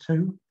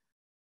 1282,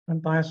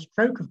 and by a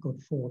stroke of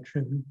good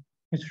fortune,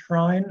 His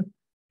shrine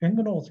in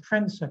the north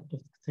transept of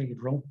the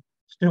cathedral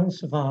still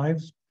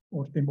survives,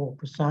 or to be more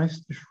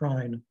precise, the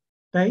shrine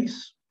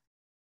base,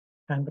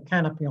 and the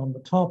canopy on the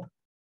top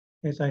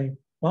is a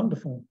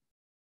wonderful,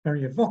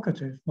 very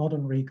evocative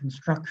modern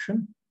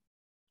reconstruction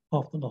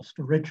of the lost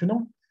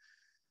original.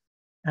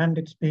 And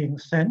it's being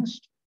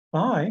censed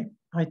by,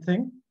 I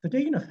think, the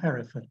Dean of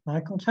Hereford,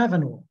 Michael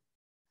Taverner,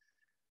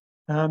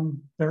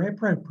 very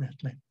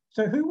appropriately.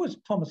 So who was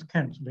Thomas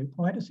Cantilupe?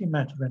 Why does he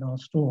matter in our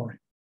story?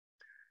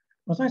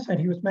 As I said,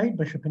 he was made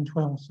bishop in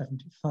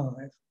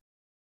 1275.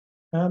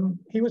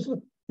 He was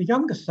the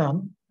younger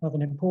son of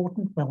an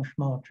important Welsh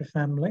Marcher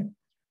family.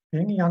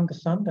 Being a younger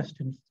son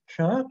destined for the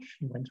church,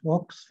 he went to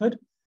Oxford,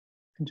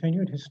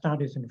 continued his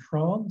studies in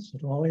France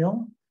at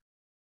Orleans,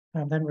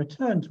 and then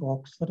returned to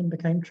Oxford and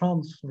became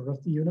Chancellor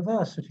of the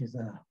university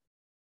there.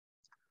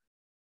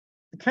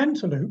 The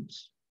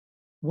Cantilupes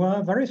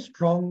were very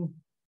strong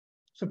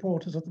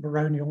supporters of the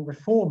baronial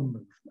reform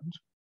movement,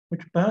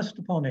 which burst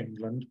upon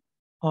England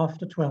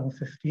after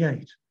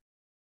 1258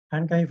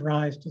 and gave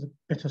rise to the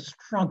bitter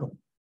struggle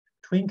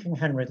between King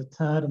Henry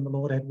III and the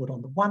Lord Edward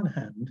on the one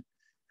hand,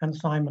 and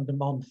Simon de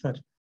Montfort,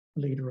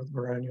 the leader of the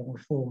baronial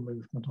reform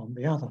movement, on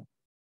the other.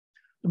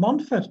 De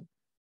Montfort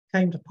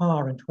came to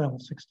power in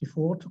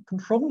 1264, took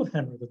control of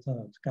Henry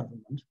III's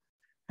government,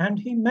 and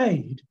he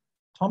made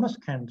Thomas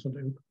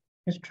Cantilupe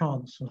his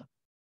chancellor.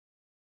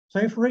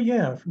 So for a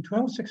year, from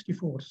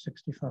 1264 to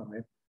 65,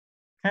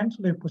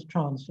 Cantilupe was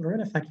chancellor,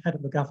 in effect head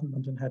of the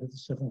government and head of the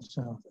civil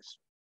service.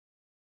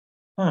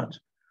 But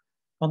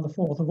on the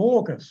 4th of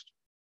August,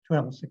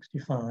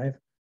 1265,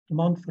 de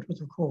Montfort was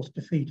of course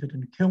defeated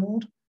and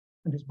killed,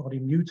 and his body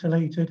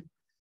mutilated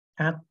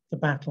at the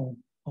Battle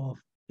of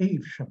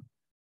Evesham.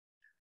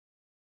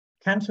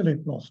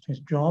 Cantilupe lost his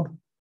job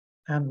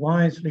and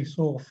wisely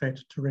saw fit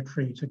to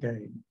retreat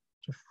again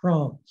to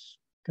France,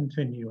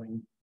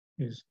 continuing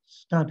his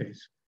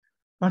studies.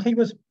 But he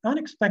was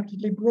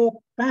unexpectedly brought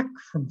back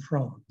from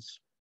France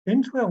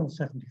in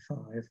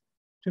 1275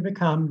 to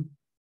become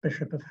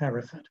Bishop of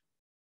Hereford.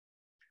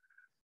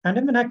 And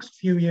in the next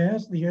few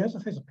years, the years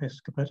of his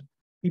episcopate,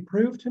 he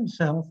proved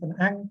himself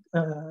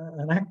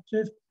an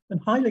active and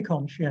highly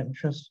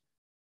conscientious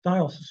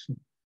diocesan.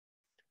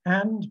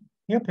 And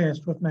he appears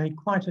to have made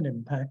quite an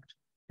impact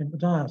in the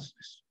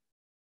diocese.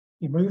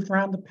 He moved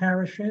around the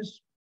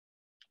parishes.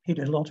 He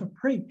did a lot of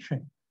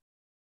preaching.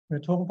 We're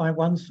told by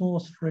one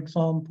source, for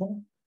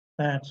example,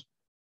 that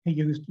he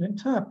used an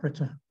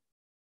interpreter.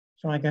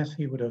 So I guess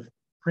he would have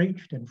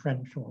preached in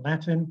French or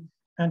Latin,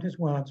 and his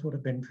words would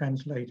have been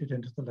translated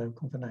into the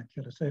local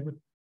vernacular so that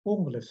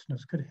all the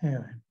listeners could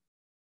hear him.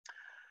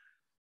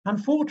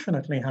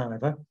 Unfortunately,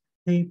 however,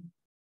 he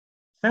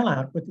fell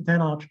out with the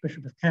then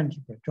Archbishop of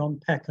Canterbury, John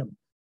Peckham,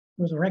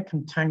 who was a very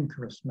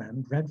cantankerous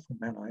man, dreadful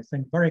man, I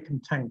think, very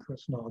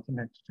cantankerous and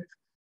argumentative.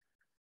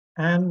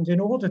 And in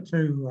order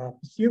to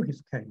pursue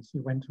his case, he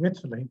went to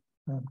Italy,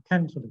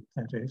 Cantilupe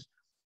that is,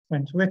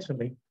 went to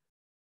Italy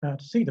to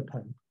see the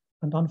Pope.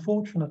 And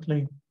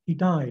unfortunately, he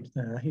died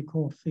there. He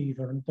caught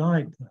fever and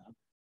died there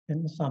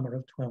in the summer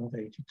of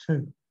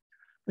 1282.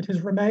 But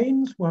his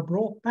remains were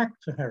brought back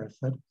to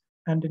Hereford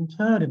and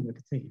interred in the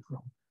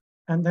cathedral.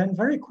 And then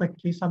very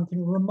quickly,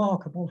 something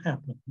remarkable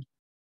happened.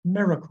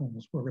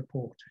 Miracles were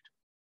reported.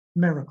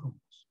 Miracles,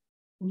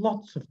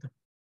 lots of them.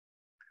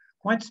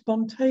 Quite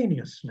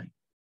spontaneously,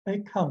 a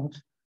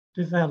cult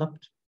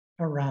developed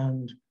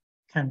around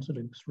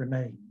Cantilupe's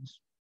remains.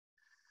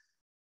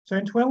 So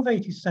in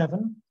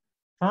 1287,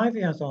 5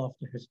 years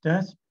after his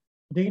death,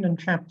 the Dean and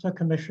Chapter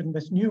commissioned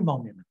this new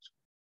monument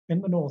in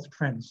the north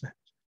transept,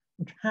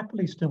 which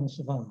happily still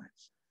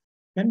survives.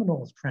 In the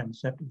north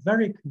transept,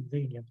 very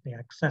conveniently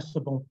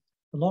accessible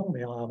along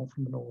the aisle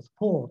from the north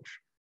porch,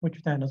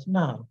 which then as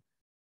now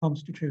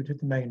constituted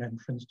the main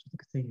entrance to the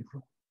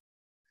cathedral.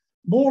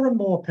 More and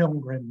more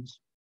pilgrims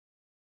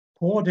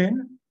poured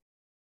in,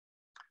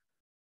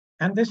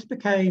 and this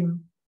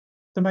became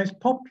the most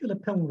popular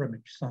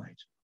pilgrimage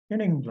site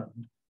in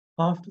England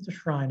after the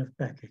Shrine of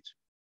Becket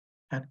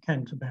at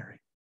Canterbury.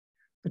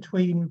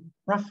 Between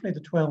roughly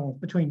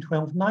between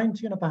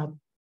 1290 and about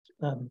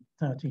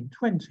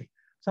 1320,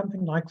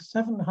 something like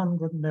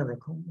 700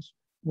 miracles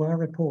were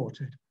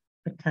reported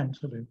at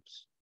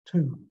Cantilupe's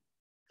tomb.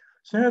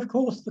 So, of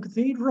course, the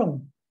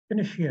cathedral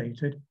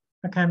initiated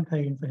a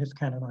campaign for his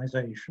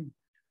canonization,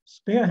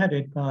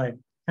 spearheaded by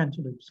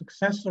Cantilupe's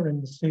successor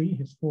in the see,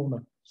 his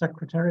former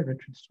secretary,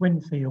 Richard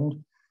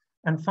Swinfield.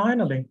 And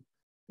finally,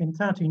 in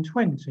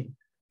 1320,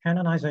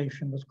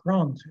 canonization was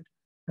granted,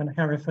 and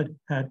Hereford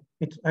had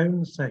its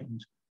own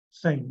saint,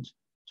 Saint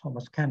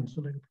Thomas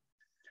Cantilupe.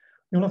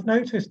 You'll have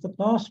noticed that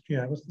last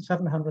year was the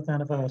 700th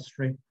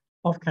anniversary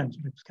of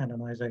Cantilupe's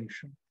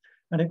canonization,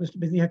 and it was to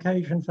be the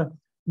occasion for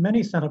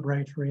many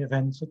celebratory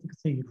events at the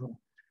cathedral,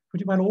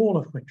 pretty well all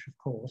of which, of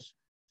course,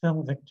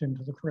 fell victim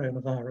to the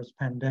coronavirus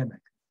pandemic.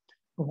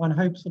 But one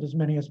hopes that as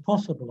many as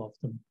possible of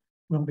them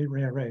will be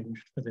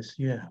rearranged for this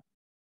year.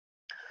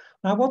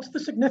 Now, what's the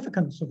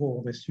significance of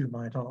all this, you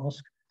might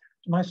ask,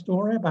 to my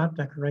story about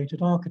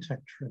decorated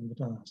architecture in the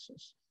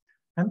diocese?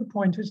 And the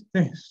point is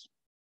this,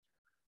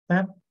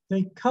 that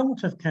the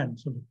cult of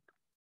Cantaloupe,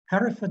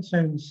 Hereford's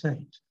own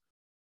saint,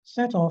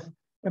 set off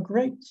a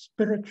great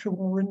spiritual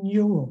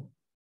renewal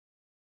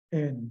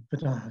in the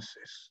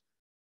diocese,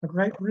 a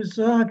great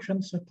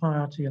resurgence of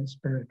piety and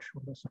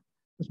spiritualism,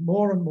 as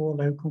more and more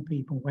local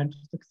people went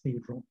to the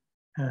cathedral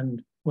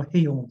and were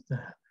healed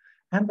there.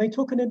 And they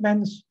took an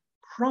immense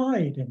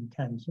pride in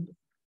Cantaloupe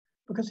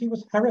because he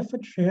was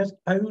Herefordshire's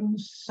own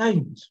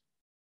saint.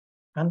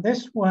 And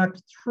this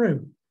worked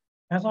through,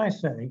 as I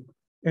say,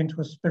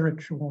 into a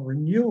spiritual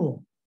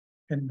renewal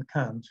in the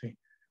county,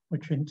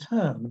 which in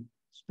turn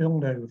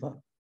spilled over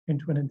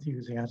into an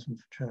enthusiasm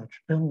for church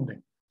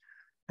building.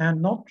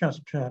 And not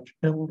just church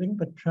building,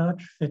 but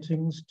church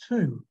fittings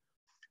too.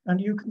 And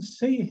you can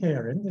see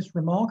here in this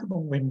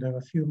remarkable window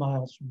a few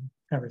miles from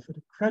Hereford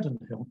at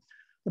Credenhill,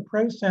 the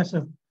process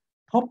of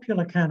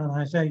popular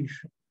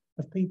canonization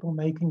of people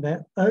making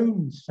their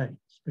own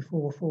saints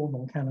before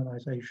formal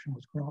canonization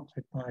was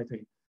granted by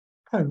the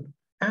Pope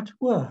at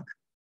work.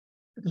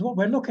 Because what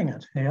we're looking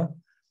at here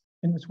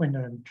in this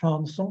window in the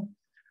chancel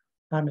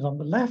is on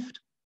the left,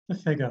 the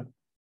figure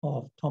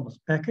of Thomas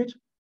Becket,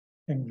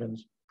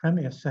 England's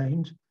premier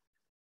saint,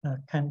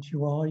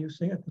 Cantuar, you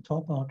see at the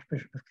top,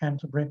 Archbishop of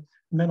Canterbury,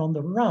 and then on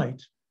the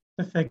right,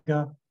 the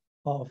figure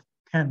of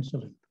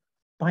Cantaloupe.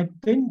 By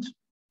dint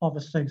of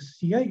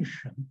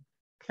association,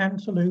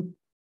 Cantaloupe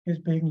is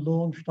being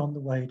launched on the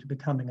way to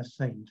becoming a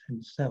saint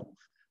himself.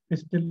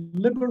 This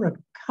deliberate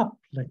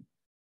coupling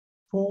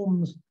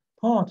forms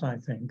part, I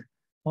think,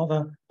 of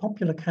a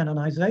popular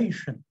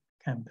canonization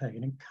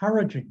campaign,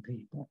 encouraging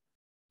people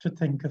to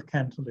think of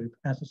Cantaloupe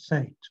as a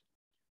saint.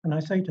 And I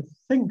say to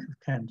think of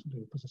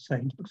Cantaloupe as a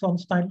saint because on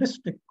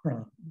stylistic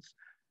grounds,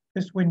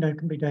 this window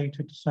can be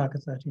dated to circa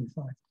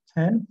 1305 to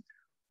 10,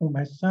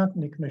 almost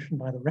certainly commissioned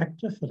by the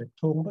rector, Philip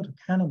Talbot, a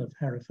canon of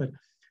Hereford.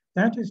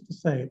 That is to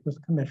say, it was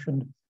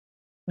commissioned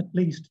at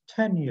least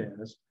 10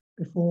 years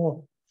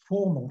before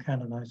formal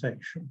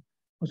canonization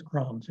was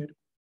granted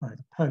by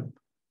the Pope.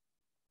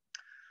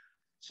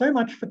 So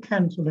much for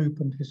Cantaloupe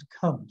and his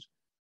cult.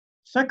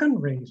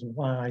 Second reason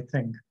why I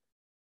think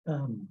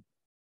there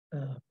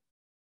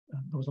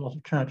was a lot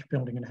of church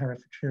building in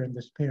Herefordshire in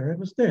this period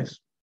was this.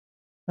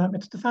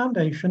 It's the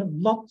foundation of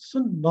lots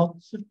and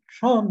lots of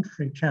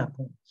chantry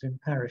chapels in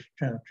parish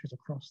churches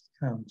across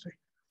the county.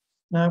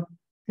 Now,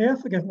 here,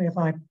 forgive me if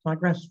I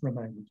digress for a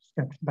moment to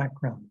sketch the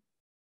background.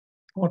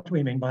 What do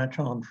we mean by a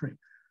chantry?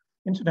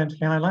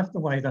 Incidentally, I like the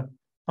way the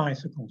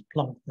bicycles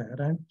plonk there,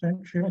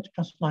 don't you? It's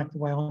just like the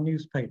way our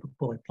newspaper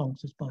boy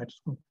plonks his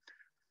bicycle.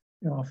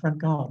 You know, our front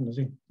garden as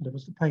he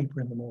delivers the paper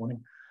in the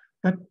morning.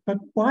 But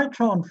why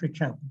chantry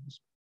chapels?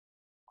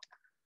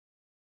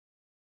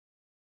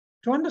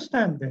 To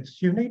understand this,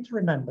 you need to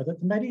remember that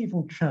the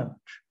medieval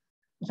church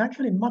was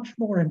actually much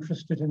more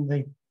interested in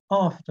the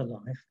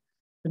afterlife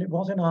than it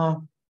was in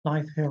our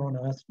life here on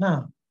earth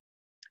now.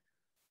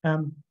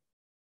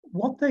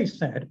 What they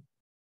said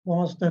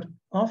was that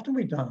after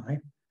we die,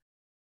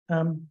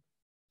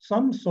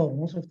 some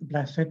souls of the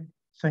blessed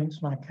saints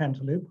like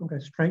Cantaloupe will go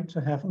straight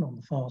to heaven on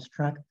the fast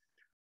track.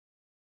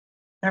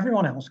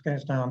 Everyone else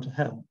goes down to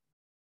hell.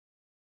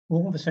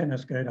 All the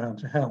sinners go down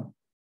to hell.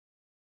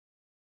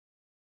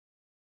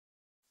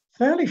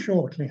 Fairly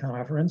shortly,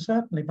 however, and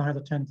certainly by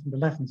the 10th and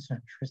 11th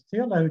centuries,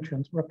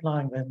 theologians were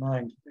applying their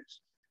mind to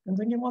this and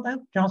thinking, well, that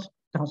just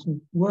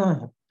doesn't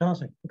work,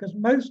 does it? Because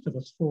most of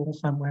us fall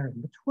somewhere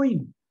in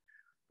between.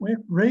 We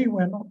agree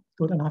we're not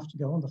good enough to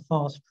go on the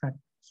fast track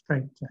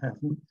straight to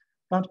heaven,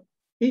 but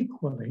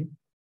equally,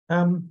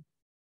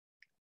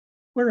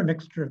 we're a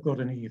mixture of good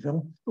and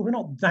evil, but we're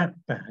not that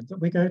bad that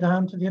we go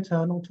down to the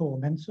eternal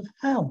torments of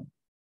hell.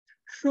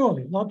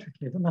 Surely,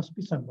 logically, there must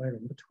be somewhere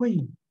in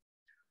between.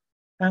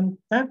 And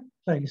that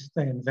place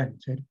they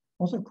invented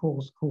was, of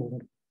course,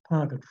 called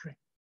purgatory.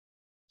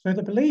 So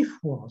the belief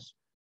was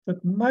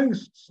that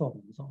most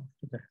souls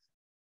after death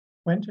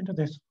went into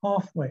this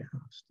halfway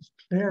house, this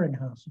clearing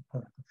house of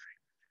purgatory,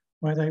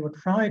 where they were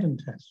tried and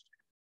tested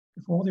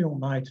before the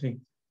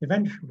Almighty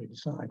eventually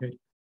decided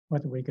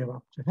whether we go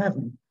up to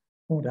heaven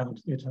or down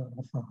to the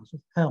eternal fires of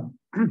hell.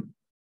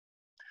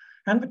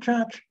 And the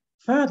church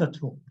further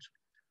taught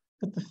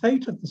that the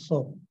fate of the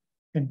soul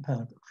in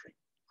purgatory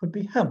could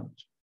be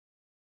helped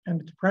and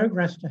its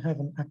progress to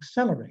heaven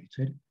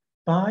accelerated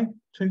by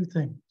two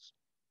things: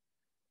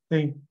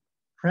 the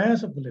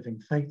prayers of the living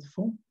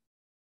faithful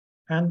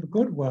and the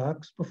good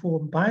works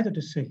performed by the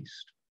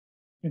deceased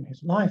in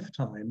his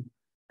lifetime,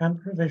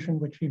 and provision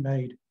which he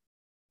made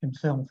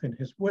himself in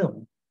his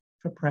will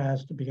for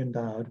prayers to be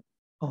endowed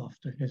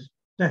after his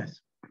death.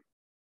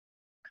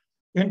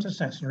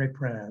 Intercessory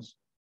prayers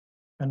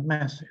and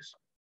masses.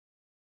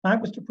 Now,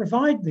 it was to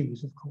provide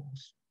these, of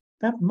course,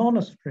 that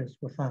monasteries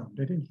were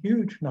founded in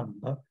huge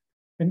number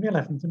in the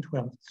 11th and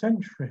 12th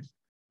centuries.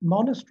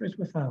 Monasteries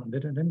were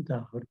founded and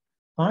endowed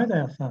by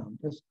their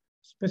founders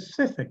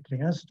specifically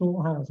as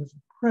storehouses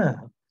of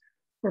prayer,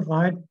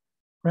 provide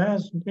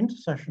prayers and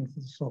intercession for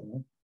the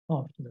soul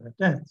after their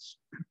deaths.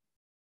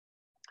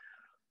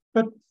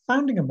 But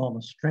founding a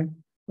monastery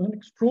was an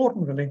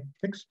extraordinarily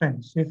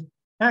expensive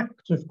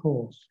act, of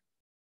course.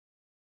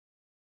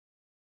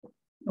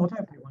 Not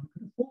everyone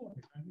could afford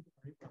it, only the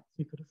very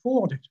wealthy could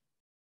afford it.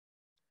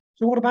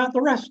 So what about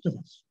the rest of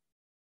us?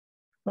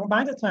 Well,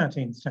 by the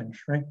 13th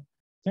century,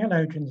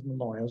 theologians and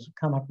lawyers have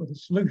come up with a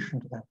solution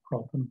to that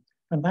problem,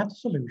 and that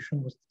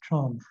solution was the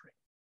chantry.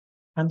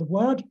 And the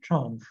word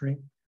chantry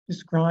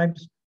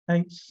describes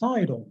a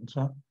side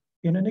altar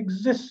in an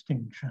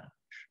existing church,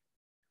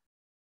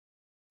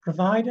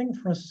 providing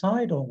for a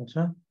side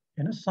altar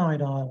in a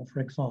side aisle, for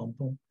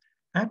example,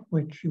 at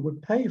which you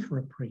would pay for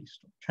a priest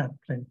or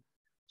chaplain,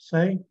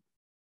 say,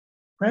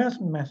 prayers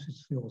and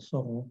masses for your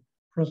soul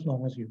for as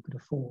long as you could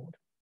afford.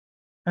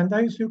 And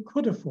those who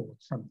could afford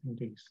something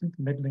decent,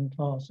 the middling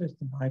classes,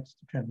 the knights,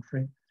 the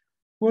gentry,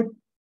 would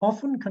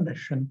often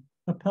commission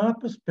a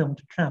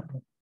purpose-built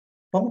chapel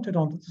bolted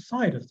onto the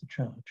side of the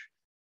church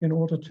in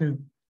order to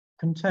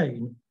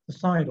contain the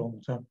side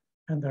altar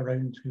and their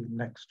own tomb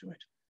next to it.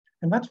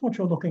 And that's what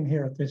you're looking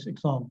here at this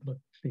example of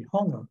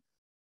Honger,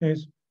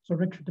 is Sir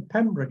Richard de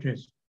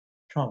Pembridge's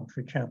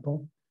chantry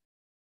chapel,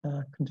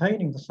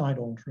 containing the side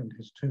altar and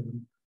his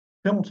tomb,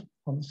 built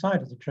on the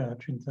side of the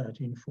church in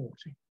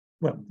 1340,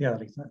 well, the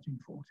early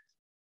 1340s.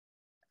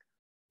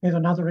 Here's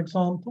another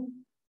example,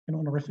 an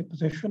honorific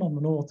position on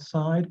the north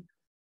side,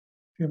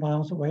 a few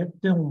miles away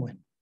at Dilwyn.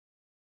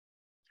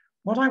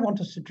 What I want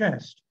to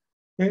suggest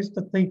is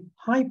that the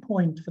high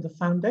point for the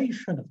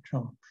foundation of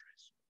chantries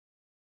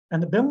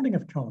and the building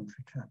of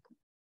chantry chapel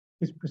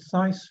is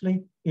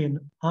precisely in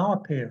our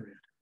period,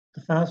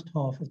 the first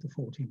half of the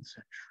 14th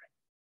century.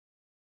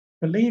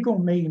 The legal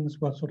means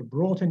were sort of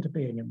brought into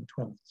being in the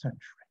 12th century.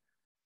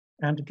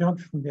 And to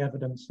judge from the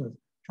evidence of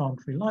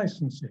chantry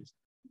licenses,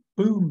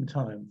 boom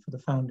time for the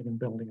founding and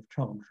building of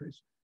chantries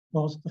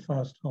was the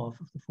first half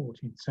of the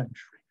 14th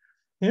century.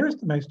 Here is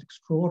the most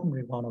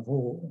extraordinary one of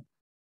all.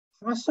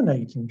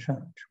 Fascinating church,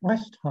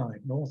 West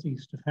Hyde,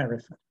 northeast of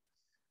Hereford,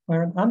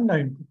 where an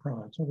unknown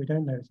proprietor, we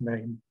don't know his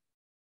name,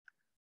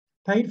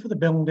 paid for the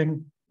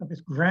building of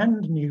this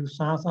grand new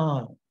south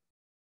aisle.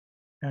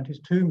 And his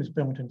tomb is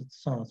built into the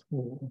south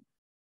wall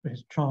for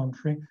his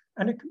chantry,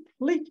 and it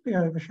completely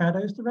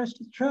overshadows the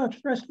rest of the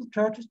church. The rest of the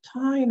church is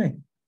tiny.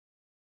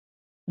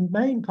 And the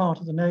main part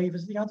of the nave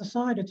is the other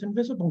side. It's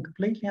invisible,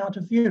 completely out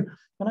of view.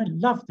 And I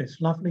love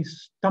this lovely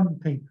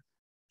stumpy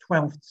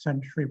 12th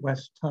century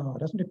West Tower.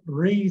 Doesn't it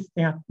breathe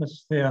the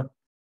atmosphere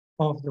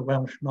of the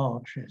Welsh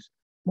Marches?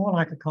 More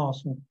like a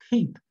castle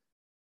keep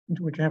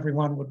into which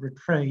everyone would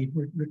retreat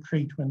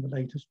when the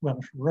latest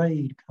Welsh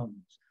raid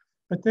comes.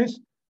 But this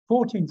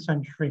 14th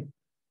century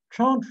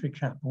chantry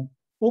chapel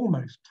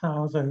almost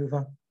towers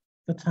over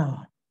the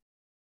tower.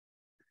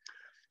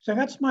 So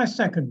that's my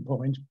second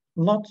point,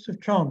 lots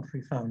of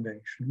chantry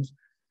foundations,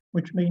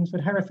 which means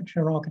that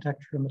Herefordshire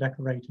architecture in the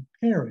Decorated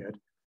period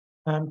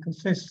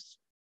consists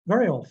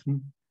very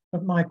often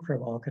of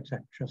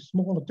micro-architecture,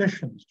 small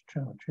additions to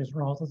churches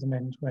rather than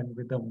end-to-end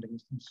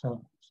rebuildings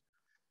themselves.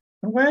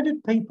 And where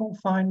did people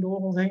find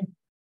all the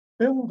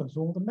builders,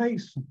 all the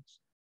masons?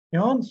 The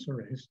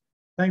answer is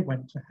they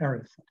went to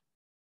Hereford.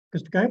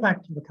 Because to go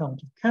back to the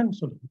cult of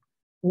Canterlot,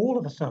 all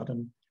of a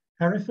sudden,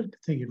 Hereford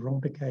Cathedral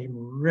became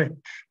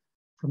rich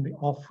from the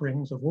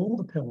offerings of all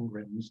the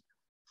pilgrims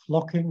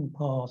flocking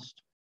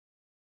past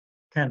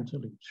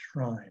Canterlot's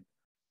shrine.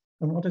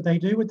 And what did they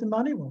do with the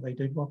money? Well, they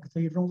did what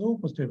cathedrals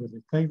always do with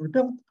it. They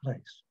rebuilt the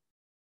place.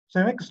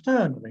 So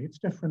externally, it's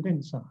different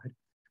inside,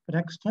 but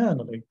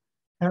externally,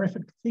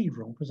 Hereford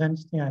Cathedral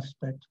presents the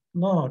aspect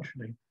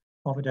largely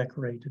of a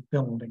decorated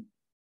building.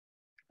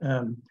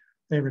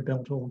 They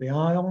rebuilt all the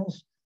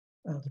aisles,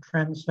 the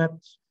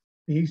transepts,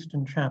 the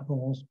eastern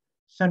chapels,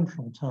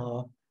 central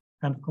tower,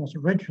 and of course,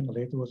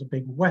 originally there was a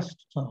big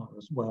west tower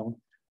as well,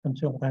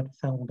 until that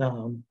fell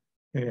down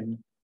in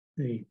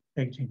the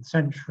 18th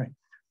century.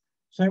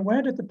 So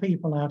where did the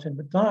people out in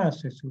the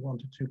diocese who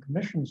wanted to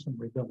commission some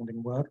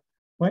rebuilding work,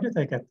 where did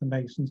they get the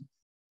masons?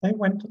 They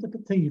went to the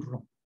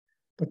cathedral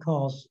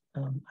because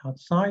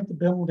outside the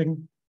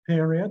building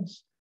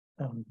periods,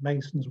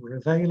 masons were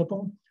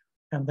available.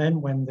 And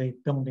then when the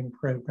building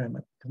program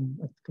at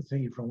the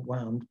cathedral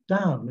wound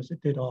down, as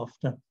it did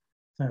after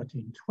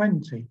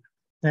 1320,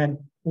 then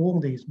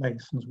all these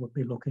masons would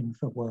be looking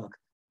for work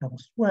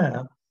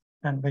elsewhere,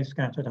 and they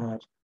scattered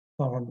out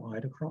far and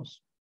wide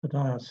across the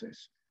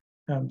diocese.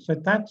 So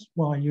that's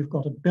why you've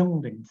got a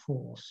building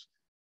force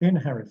in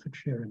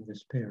Herefordshire in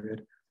this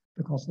period,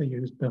 because they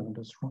used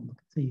builders from the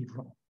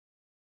cathedral.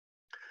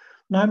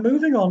 Now,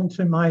 moving on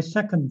to my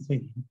second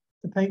theme,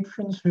 the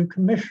patrons who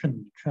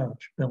commissioned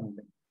church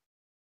building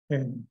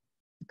in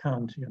the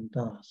county and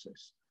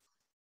diocese.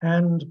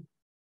 And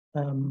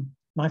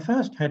my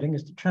first heading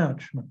is the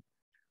churchman.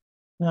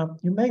 Now,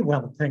 you may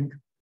well think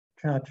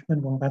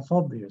churchmen, well, that's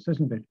obvious,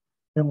 isn't it?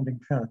 Building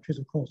churches,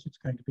 of course, it's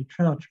going to be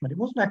churchmen. It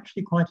wasn't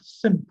actually quite as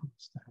simple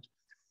as that,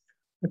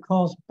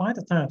 because by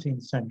the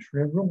 13th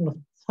century, a rule of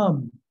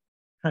thumb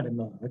had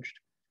emerged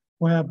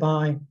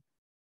whereby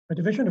a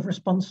division of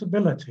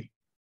responsibility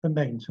for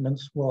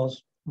maintenance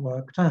was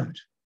worked out.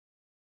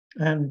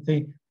 And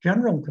the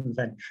general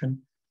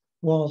convention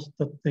was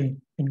that the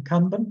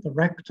incumbent, the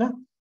rector,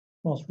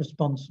 was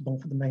responsible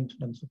for the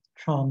maintenance of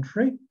the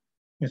chantry,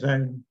 his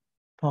own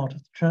part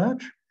of the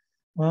church,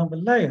 while the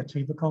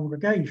laity, the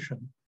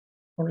congregation,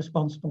 are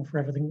responsible for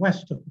everything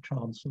west of the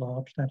chancel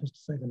arch, that is to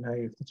say the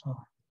nave, the tower,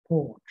 the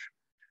porch.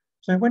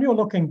 So when you're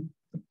looking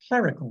for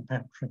clerical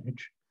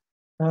patronage,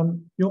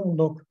 you'll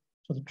look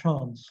to the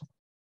chancel.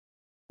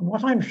 And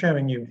what I'm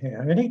showing you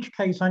here, in each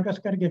case, I'm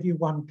just going to give you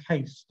one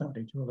case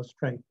study to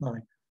illustrate my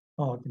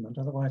argument,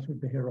 otherwise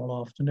we'd be here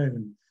all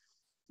afternoon.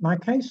 My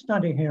case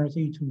study here is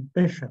Eton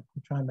Bishop,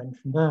 which I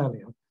mentioned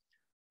earlier,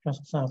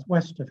 just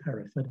southwest of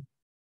Hereford.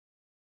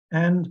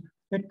 And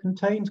it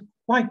contains,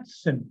 quite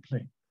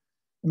simply,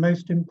 the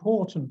most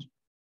important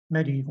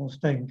medieval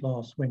stained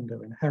glass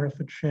window in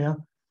Herefordshire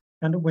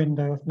and a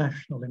window of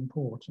national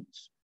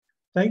importance.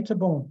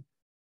 Datable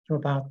to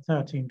about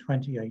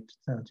 1328 to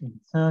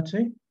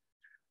 1330,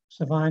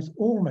 survives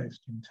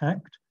almost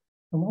intact.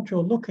 And what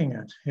you're looking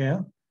at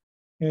here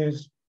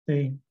is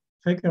the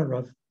figure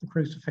of the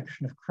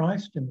crucifixion of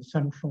Christ in the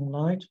central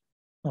light,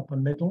 upper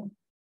middle.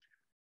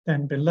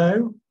 Then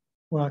below,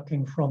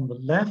 working from the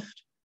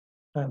left,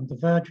 the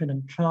Virgin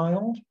and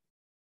Child.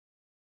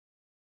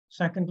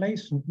 Secondly,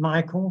 St.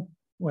 Michael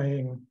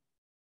weighing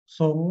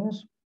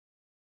songs.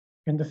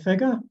 In the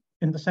figure,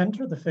 in the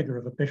centre of the figure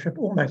of a bishop,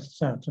 almost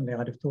certainly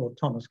I'd have thought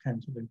Thomas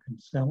Cantilupe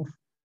himself.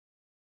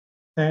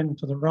 Then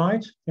to the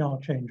right, the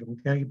Archangel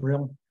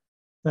Gabriel.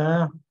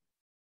 There,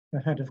 the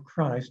head of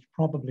Christ,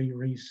 probably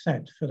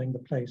reset, filling the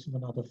place of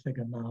another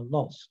figure now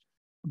lost.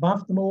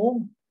 Above them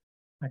all,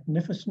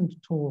 magnificent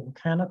tall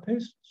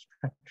canopies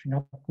stretching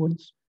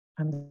upwards,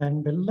 and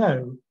then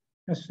below,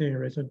 a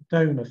series of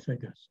donor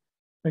figures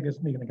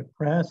kneeling at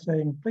prayer,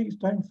 saying, please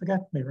don't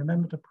forget me,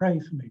 remember to pray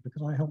for me,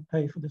 because I helped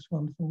pay for this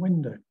wonderful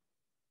window.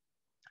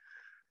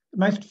 The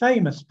most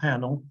famous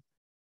panel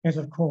is,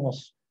 of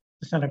course,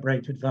 the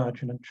celebrated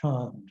Virgin and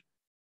Child,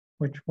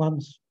 which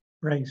once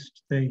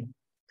graced the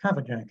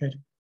cover jacket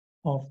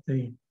of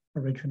the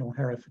original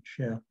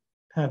Herefordshire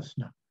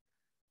Pevsner.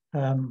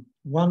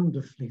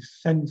 Wonderfully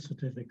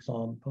sensitive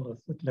example of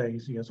the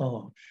glazier's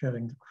art,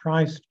 showing the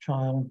Christ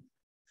child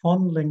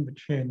fondling the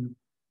chin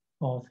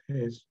of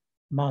his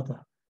mother.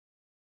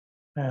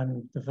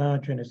 And the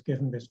Virgin is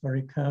given this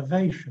very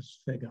curvaceous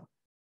figure,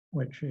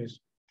 which is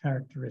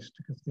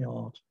characteristic of the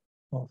art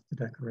of the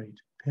decorated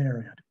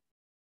period.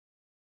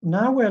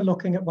 Now we're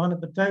looking at one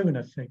of the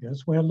donor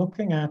figures. We're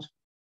looking at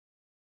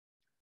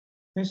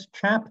this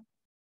chap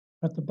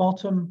at the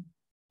bottom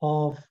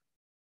of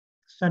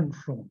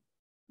central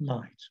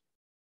light.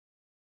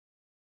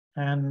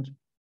 And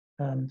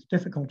it's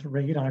difficult to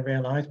read, I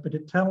realise, but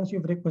it tells you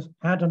that it was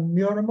Adam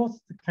Muirmuth,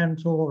 the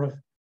cantor of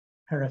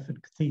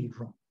Hereford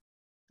Cathedral.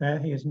 There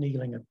he is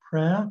kneeling at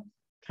prayer,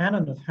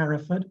 canon of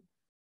Hereford,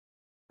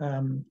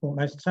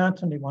 almost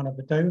certainly one of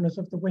the donors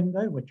of the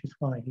window, which is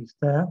why he's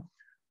there.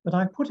 But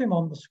I put him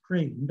on the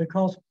screen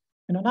because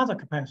in another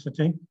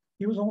capacity,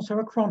 he was also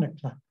a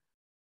chronicler.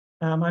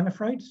 I'm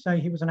afraid to say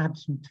he was an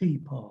absentee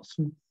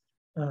parson,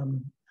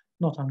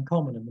 not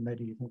uncommon in the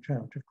medieval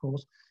church, of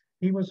course.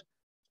 He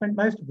spent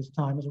most of his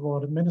time as a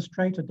royal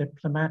administrator,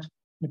 diplomat,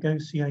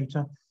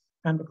 negotiator,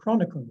 and the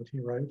chronicle that he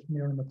wrote,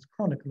 Muirmuth's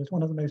Chronicle, is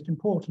one of the most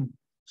important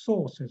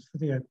sources for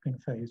the opening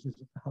phases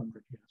of the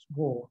 100 Years'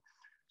 War.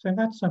 So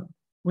that's a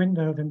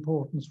window of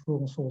importance for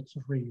all sorts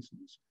of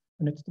reasons,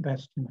 and it's the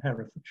best in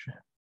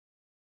Herefordshire.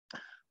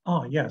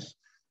 Ah, yes.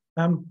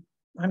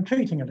 I'm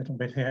cheating a little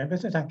bit here.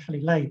 This is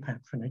actually lay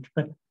patronage,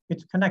 but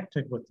it's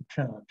connected with the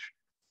church.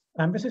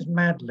 This is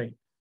Madley,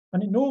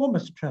 an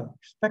enormous church,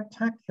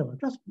 spectacular.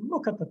 Just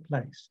look at the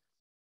place.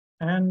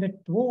 And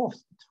it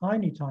dwarfs the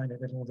tiny, tiny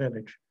little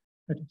village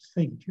at its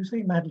feet. You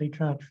see Madley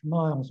Church from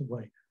miles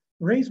away.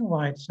 The reason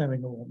why it's so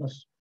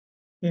enormous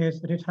is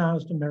that it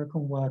housed a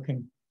miracle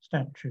working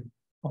statue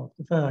of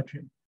the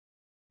Virgin,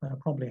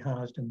 probably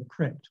housed in the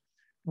crypt.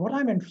 What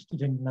I'm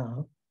interested in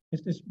now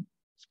is this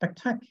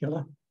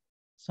spectacular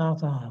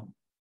south aisle.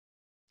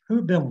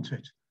 Who built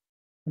it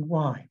and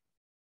why?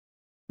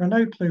 There are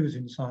no clues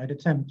inside,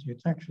 it's empty.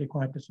 It's actually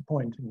quite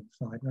disappointing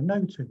inside. There are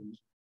no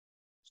tombs.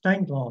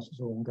 Stained glass is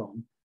all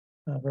gone.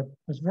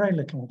 There's very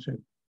little to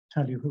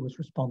tell you who was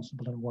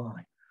responsible and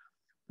why.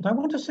 But I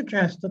want to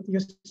suggest that the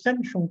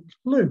essential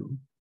clue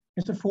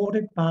is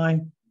afforded by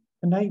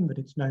the name that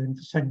it's known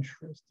for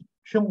centuries, the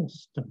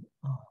Chilston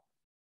Aisle.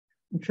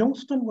 And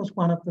Chilston was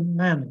one of the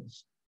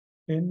manors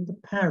in the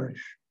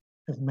parish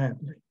of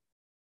Madley,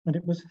 and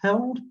it was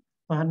held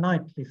by a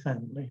knightly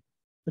family,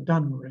 the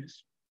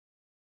Dunrys.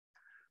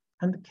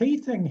 And the key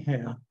thing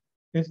here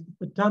is that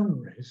the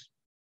Dunrys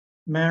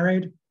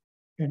married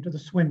into the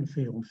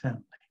Swinfield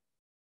family.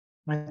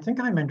 I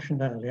think I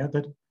mentioned earlier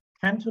that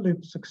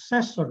Cantilupe's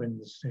successor in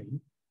the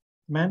see,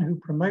 the man who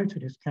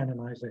promoted his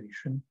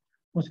canonization,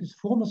 was his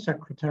former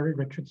secretary,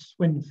 Richard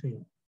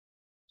Swinfield.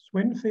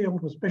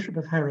 Swinfield was Bishop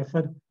of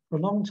Hereford for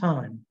a long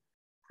time,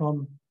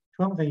 from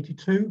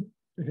 1282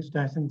 to his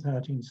death in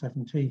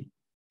 1317.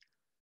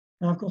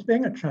 Now, of course,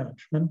 being a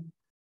churchman,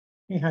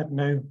 he had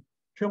no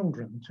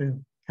children to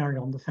carry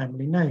on the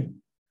family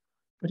name,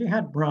 but he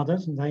had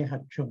brothers and they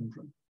had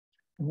children.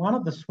 And one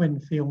of the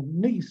Swinfield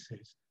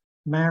nieces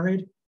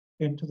married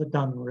into the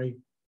Dunry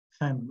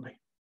family.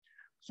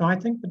 So I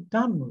think the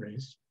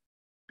Dunrys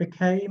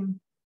became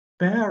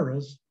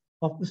bearers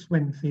of the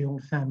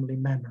Swinfield family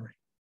memory.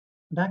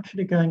 And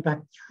actually going back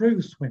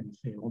through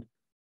Swinfield,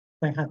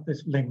 they had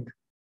this link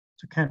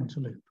to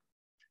Cantilupe.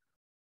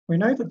 We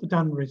know that the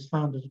Dunrys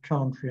founded a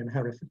chantry in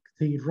Hereford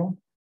Cathedral,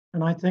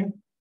 and I think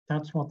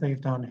that's what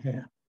they've done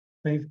here.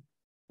 They've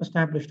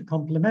established a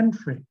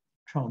complementary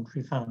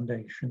chantry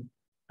foundation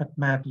at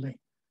Madley.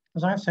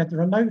 As I've said,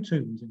 there are no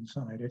tombs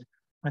inside it.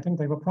 I think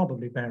they were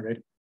probably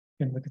buried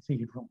in the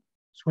cathedral,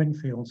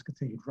 Swinfield's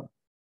cathedral,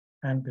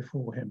 and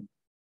before him,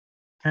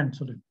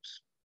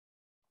 Cantilupe's.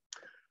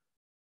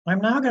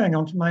 I'm now going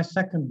on to my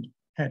second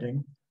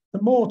heading, the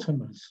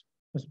Mortimers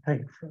as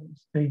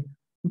patrons, the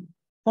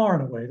far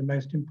and away the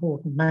most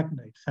important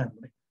magnate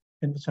family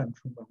in the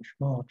central Welsh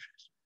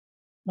Marches.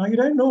 Now, you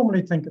don't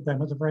normally think of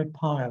them as a very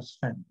pious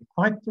family,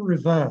 quite the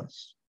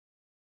reverse.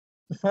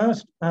 The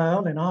first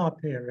Earl in our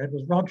period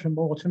was Roger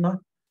Mortimer,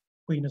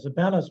 Queen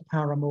Isabella's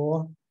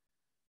paramour.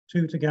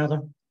 Two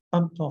together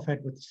bumped off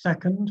Edward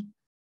II,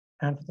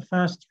 and for the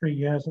first 3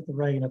 years of the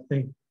reign of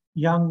the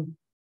young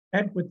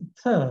Edward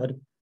III,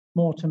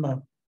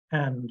 Mortimer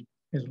and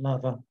his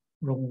lover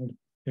ruled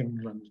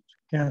England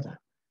together.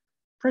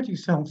 Pretty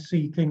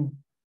self-seeking,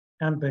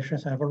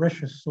 ambitious,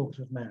 avaricious sort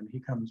of man he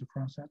comes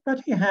across as,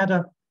 but he had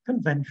a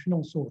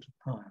conventional sort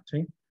of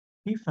piety.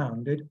 He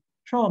founded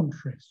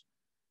chantries.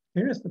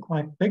 Here is the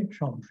quite big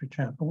chantry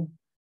chapel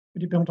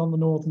that he built on the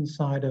northern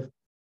side of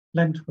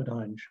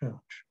Ledbury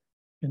Church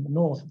in the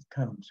north of the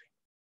county.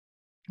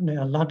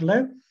 Near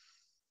Ludlow,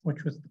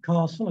 which was the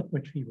castle at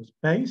which he was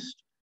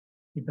based,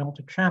 he built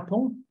a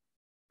chapel,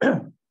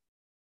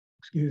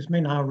 excuse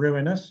me, now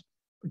ruinous,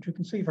 but you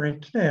can see very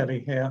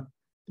clearly here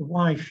the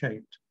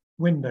Y-shaped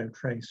window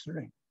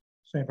tracery,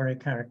 so very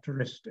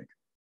characteristic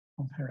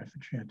of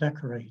Herefordshire,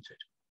 decorated.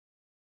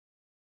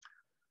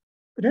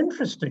 But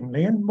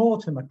interestingly, in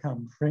Mortimer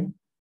country,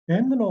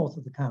 in the north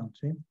of the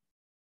county,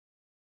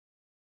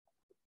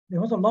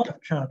 there was a lot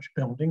of church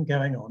building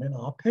going on in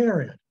our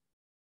period.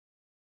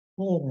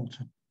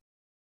 Alton,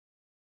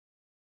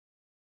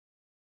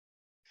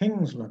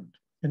 Kingsland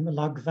in the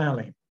Lug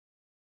Valley,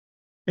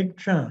 big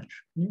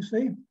church, you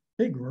see,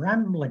 big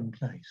rambling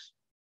place.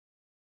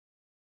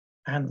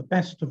 And the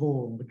best of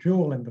all, the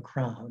jewel in the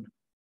crown,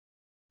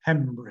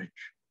 Pembridge.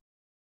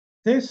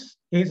 This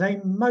is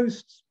a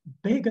most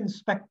big and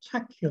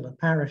spectacular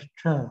parish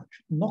church.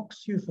 It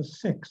knocks you for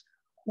six.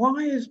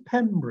 Why is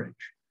Pembridge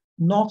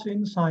not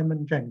in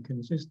Simon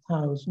Jenkins's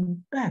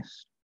 1000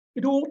 Best?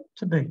 It ought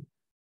to be.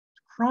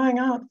 It's crying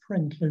out for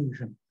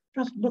inclusion.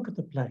 Just look at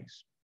the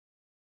place.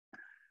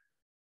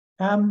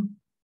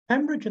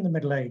 Pembridge in the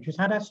Middle Ages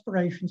had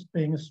aspirations of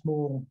being a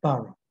small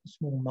borough, a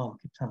small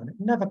market town. It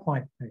never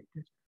quite made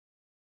it.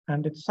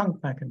 And it's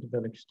sunk back into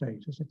village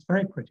status. It's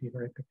very pretty,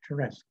 very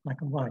picturesque,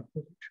 black and white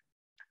village.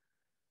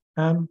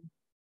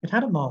 It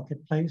had a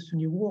marketplace,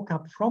 and you walk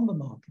up from the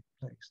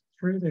marketplace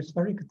through this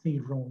very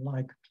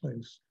cathedral-like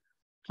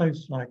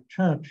close-like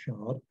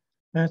churchyard.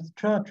 There's the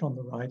church on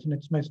the right, and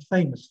its most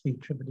famous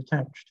feature, the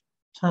detached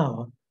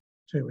tower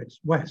to its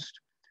west.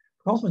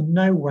 Because there's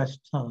no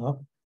west tower,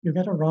 you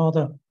get a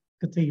rather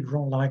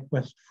cathedral-like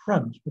west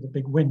front with a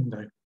big window.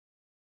 And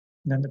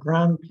then the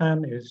ground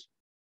plan is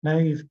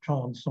nave,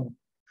 chancel,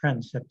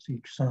 transepts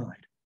each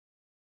side.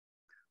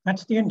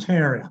 That's the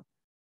interior.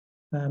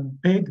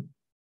 Big,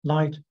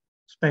 light,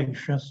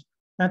 spacious.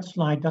 That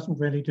slide doesn't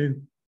really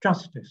do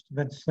justice to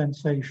that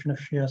sensation of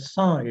sheer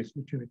size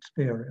that you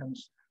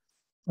experience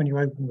when you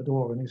open the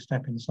door and you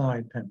step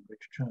inside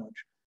Pembridge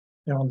Church.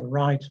 There on the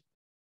right,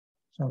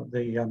 some of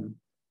the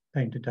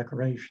painted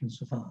decoration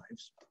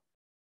survives.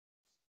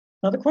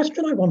 Now, the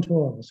question I want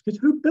to ask is,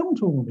 who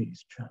built all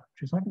these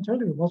churches? I can tell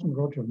you it wasn't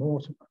Roger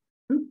Mortimer.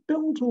 Who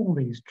built all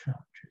these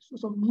churches?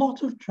 There's a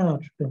lot of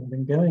church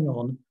building going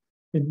on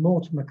in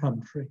Mortimer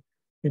country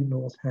in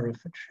North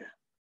Herefordshire.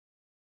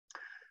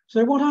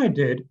 So what I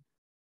did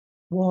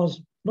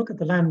was look at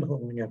the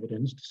landholding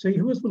evidence to see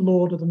who was the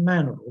lord of the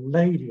manor or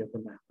lady of the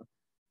manor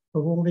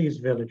of all these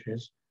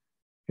villages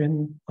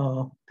in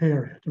our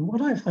period. And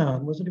what I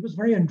found was that it was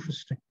very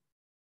interesting.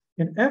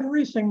 In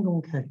every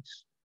single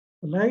case,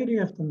 the lady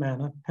of the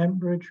manor,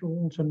 Pembridge,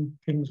 Alton,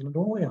 Kingsland,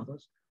 all the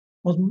others,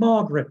 was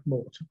Margaret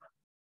Mortimer,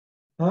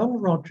 Earl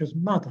Roger's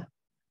mother,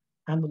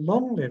 and the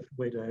long-lived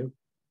widow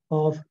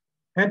of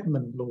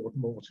Edmund Lord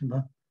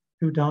Mortimer,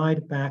 who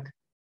died back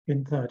in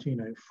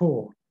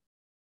 1304,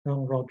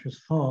 Earl Roger's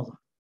father.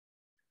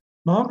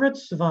 Margaret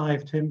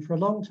survived him for a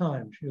long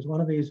time. She was one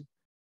of these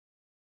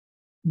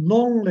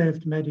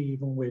long-lived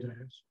medieval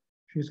widows.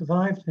 She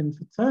survived him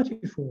for 30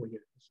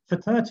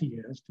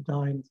 years to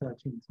die in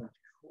 1334.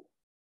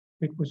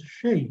 It was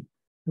she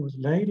who was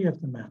lady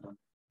of the manor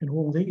in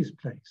all these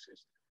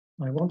places.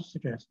 And I want to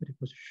suggest that it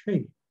was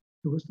she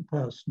who was the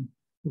person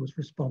who was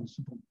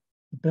responsible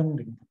for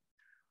building them.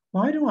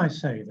 Why do I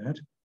say that?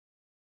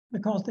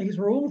 Because these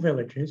were all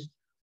villages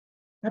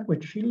at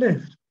which she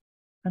lived,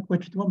 at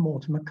which there were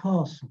Mortimer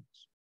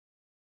castles.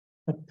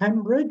 At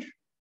Pembridge,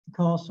 the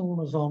castle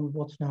was on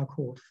what's now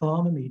called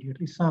Farm,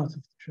 immediately south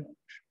of the church.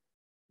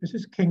 This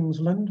is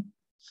Kingsland,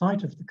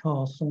 site of the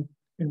castle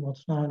in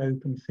what's now an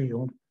open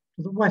field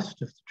to the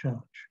west of the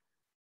church.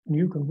 And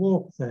you can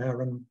walk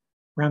there and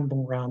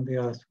ramble round the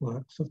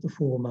earthworks of the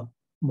former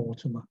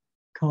Mortimer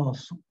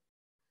Castle.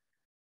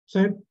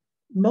 So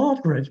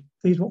Margaret,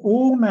 these were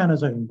all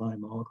manors owned by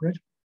Margaret.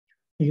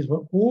 These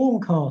were all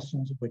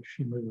castles of which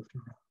she moved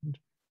around.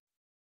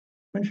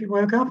 When she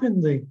woke up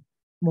in the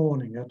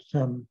morning at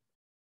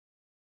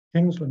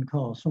Kingsland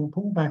Castle and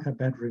pulled back her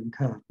bedroom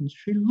curtains,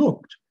 she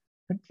looked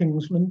at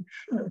Kingsland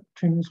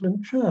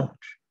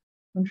Church.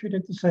 When she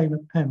did the same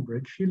at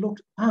Pembridge, she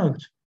looked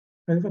out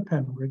over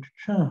Pembridge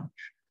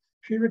Church.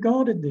 She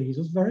regarded these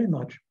as very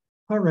much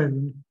her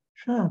own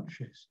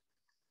churches,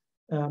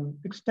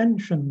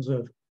 extensions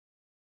of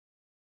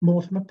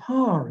Mortimer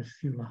Parr, if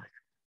you like.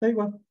 They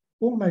were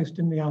almost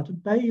in the outer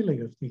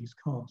bailey of these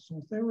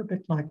castles. They were a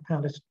bit like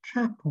palace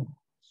chapels.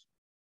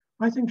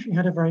 I think she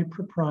had a very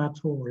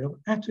proprietorial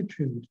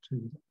attitude to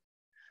them.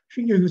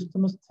 She used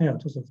them as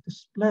theatres of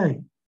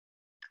display.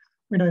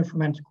 We know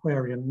from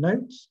antiquarian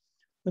notes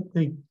that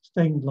the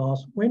stained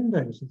glass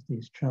windows of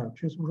these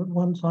churches were at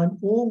one time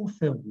all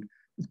filled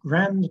with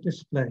grand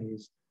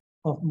displays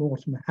of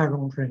Mortimer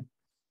heraldry,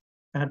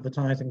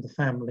 advertising the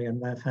family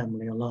and their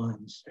family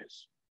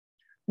alliances.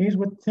 These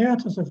were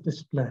theatres of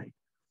display.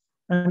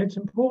 And it's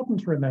important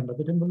to remember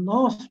that in the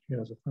last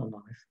years of her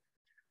life,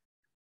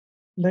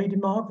 Lady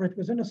Margaret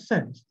was, in a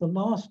sense, the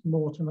last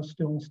Mortimer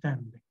still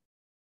standing.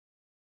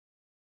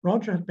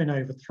 Roger had been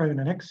overthrown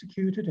and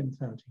executed in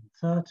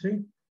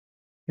 1330.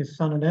 His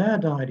son and heir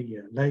died a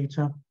year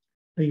later,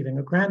 leaving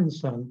a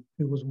grandson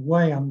who was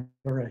way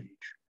underage.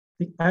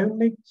 The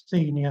only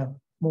senior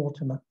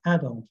Mortimer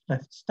adult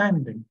left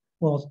standing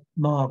was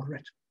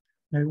Margaret.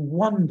 No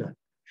wonder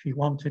she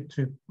wanted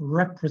to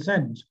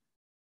represent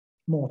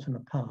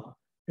Mortimer Parr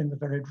in the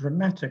very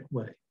dramatic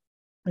way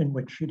in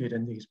which she did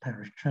in these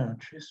parish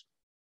churches.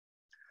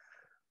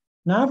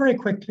 Now, very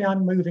quickly,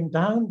 I'm moving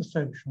down the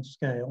social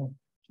scale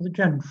to the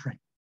gentry,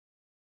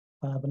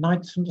 the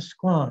knights and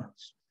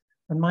esquires.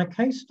 And my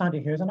case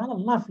study here is another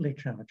lovely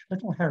church,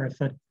 Little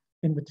Hereford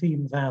in the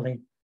Team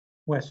Valley,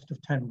 west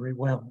of Tenbury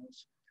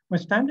Wells. We're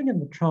standing in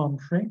the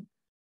chantry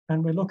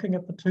and we're looking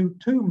at the two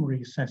tomb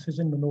recesses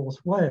in the north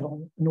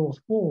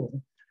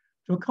wall,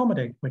 to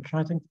accommodate which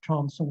I think the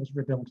chancel was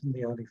rebuilt in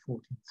the early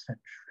 14th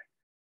century.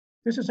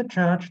 This is a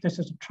church, this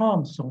is a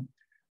chancel,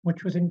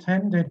 which was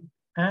intended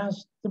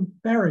as the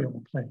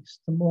burial place,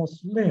 the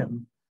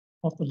mausoleum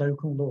of the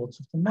local lords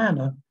of the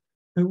manor,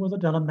 who were the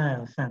de la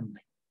Mare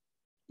family.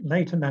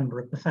 Later member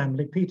of the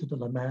family, Peter de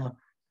la Mare,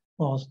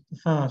 was the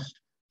first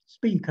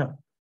Speaker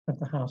of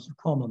the House of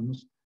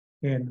Commons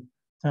in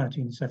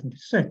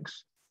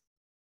 1376,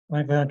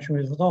 by virtue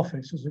of his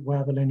office, as it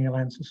were, the lineal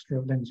ancestor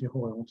of Lindsay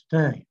Hoyle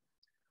today.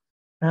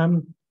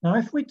 Now,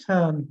 if we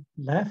turn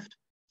left,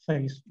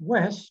 face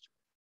west,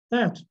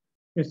 that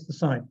is the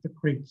site that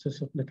greets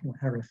us at Little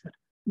Hereford.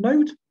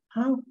 Note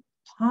how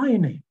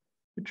tiny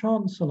the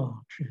chancel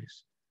arch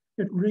is.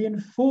 It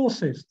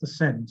reinforces the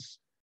sense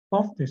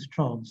of this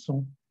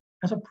chancel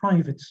as a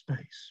private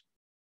space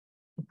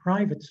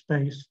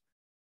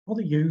for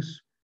the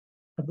use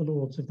of the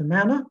lords of the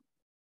manor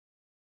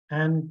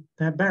and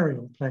their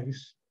burial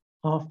place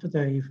after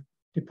they've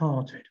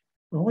departed.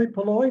 Hoi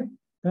polloi,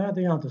 they're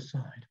the other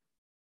side.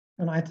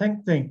 And I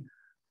think the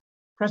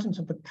presence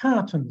of the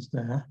curtains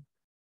there,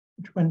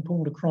 which when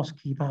pulled across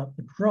keep out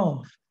the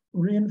draught,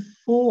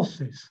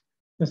 reinforces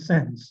the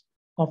sense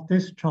of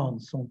this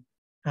chancel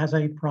as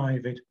a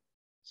private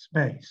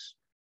space.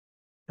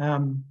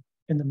 In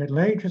the Middle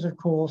Ages, of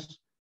course,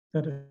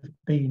 there had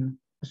been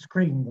a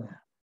screen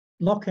there,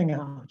 blocking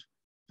out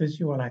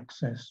visual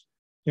access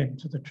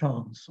into the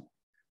chancel.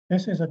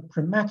 This is a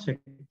dramatic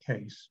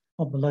case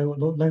of the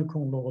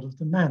local lord of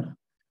the manor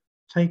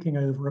taking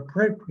over,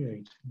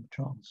 appropriating the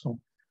chancel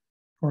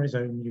for his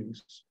own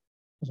use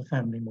as a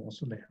family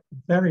mausoleum.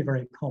 Very,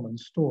 very common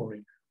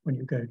story when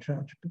you go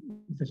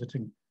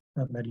visiting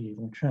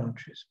medieval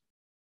churches.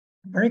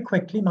 Very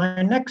quickly,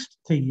 my next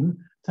theme,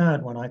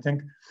 third one, I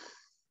think,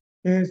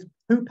 is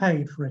who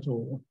paid for it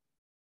all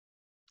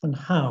and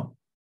how.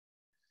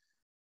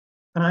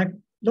 And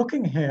I'm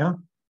looking here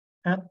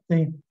at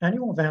the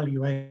annual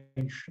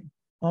valuation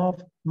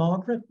of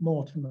Margaret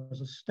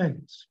Mortimer's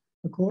estates,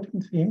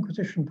 according to the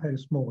Inquisition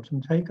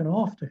post-mortem taken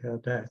after her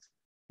death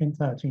in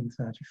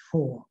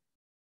 1334.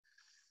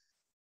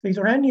 These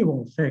are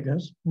annual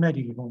figures,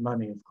 medieval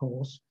money, of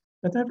course,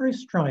 but they're very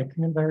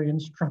striking and very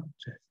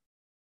instructive.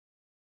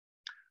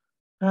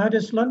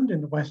 Erdisland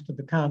in the west of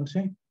the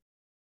county,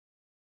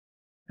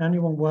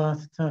 annual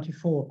worth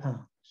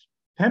 £34.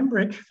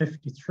 Pembridge,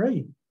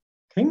 53.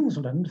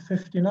 Kingsland,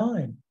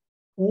 59.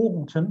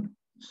 Alton,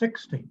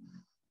 60.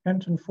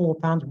 Kenton,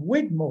 £4.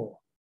 Wigmore,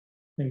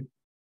 the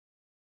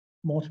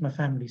Mortimer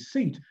family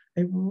seat,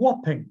 a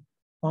whopping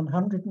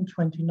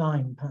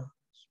 £129.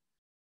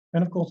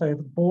 And of course,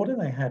 over the border,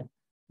 they had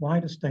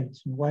wide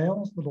estates in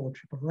Wales, the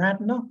Lordship of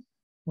Radnor,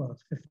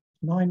 worth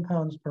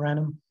 £59 per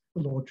annum,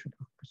 the Lordship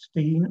of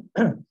Pristine,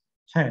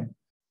 10.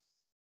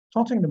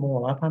 Totting them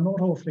all up, I'm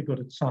not awfully good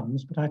at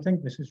sums, but I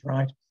think this is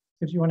right.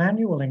 gives you an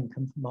annual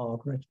income for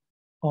Margaret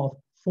of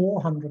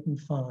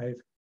 £405.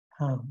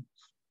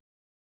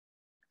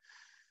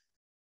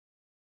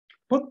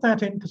 Put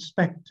that in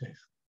perspective.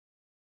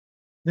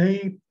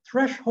 The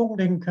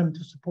threshold income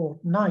to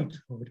support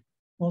knighthood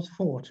was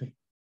 40,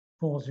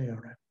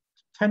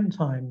 10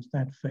 times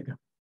that figure.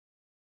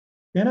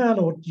 In Earl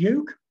or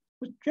Duke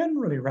was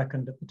generally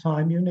reckoned at the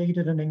time you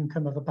needed an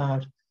income of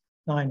about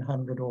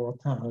 900 or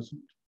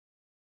 1,000.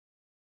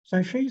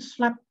 So she's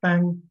slap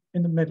bang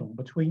in the middle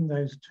between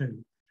those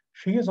two.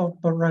 She is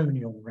of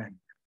baronial rank.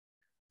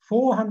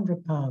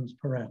 £400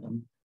 per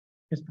annum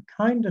is the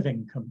kind of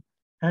income,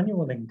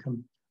 annual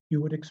income,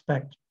 you would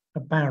expect a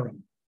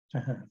baron to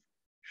have.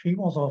 She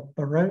was of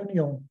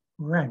baronial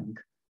rank,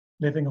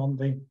 living on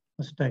the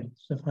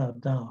estates of her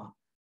dower.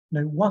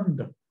 No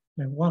wonder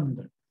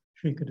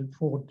she could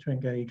afford to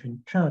engage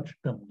in church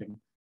building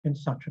in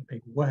such a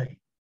big way.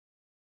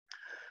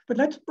 But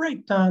let's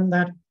break down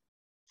that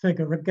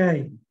figure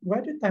again.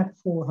 Where did that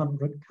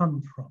 400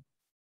 come from?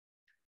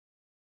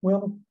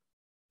 Well,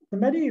 the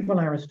medieval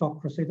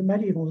aristocracy, the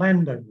medieval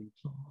landowning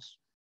class,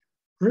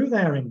 drew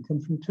their income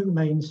from two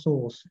main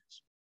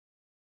sources.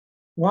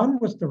 One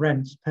was the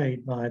rents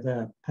paid by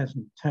their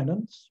peasant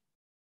tenants,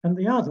 and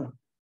the other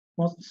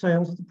was the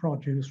sales of the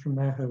produce from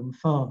their home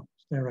farms,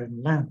 their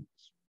own lands.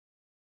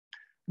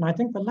 And I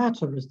think the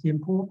latter is the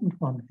important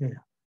one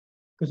here,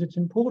 because it's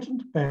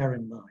important to bear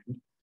in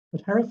mind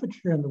that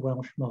Herefordshire and the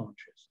Welsh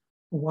Marches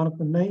were one of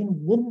the main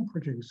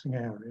wool-producing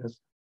areas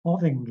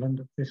of England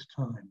at this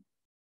time.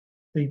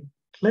 The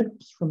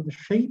clips from the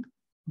sheep,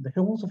 the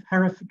hills of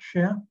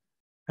Herefordshire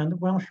and the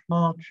Welsh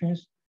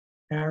Marches,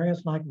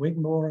 areas like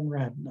Wigmore and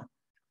Radnor,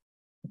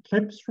 the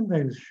clips from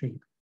those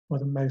sheep were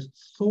the most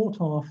sought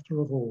after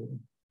of all,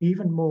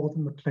 even more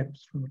than the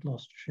clips from the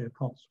Gloucestershire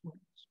Cotswolds.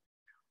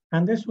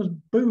 And this was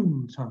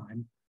boom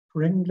time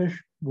for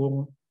English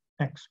wool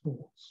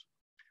exports.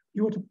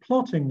 You were to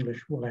plot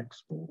English wool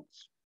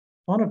exports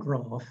on a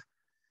graph.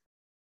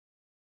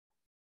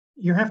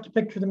 You have to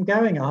picture them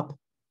going up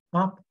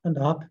and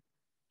up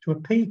to a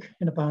peak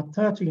in about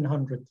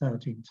 1300,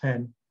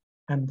 1310,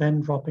 and then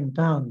dropping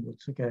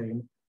downwards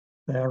again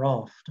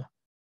thereafter,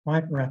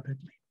 quite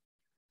rapidly.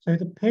 So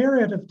the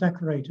period of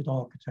decorated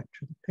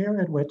architecture, the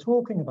period we're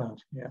talking about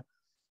here,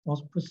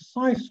 was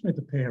precisely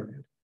the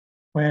period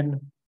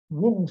when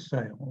wool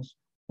sales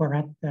were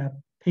at their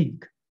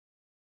peak.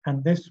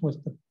 And this was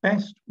the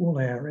best wool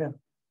area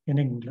in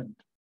England.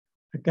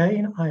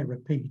 Again, I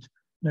repeat,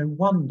 no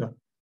wonder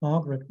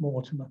Margaret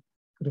Mortimer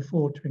could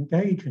afford to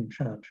engage in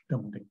church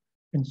building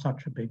in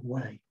such a big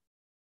way.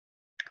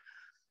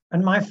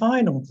 And my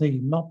final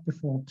theme, not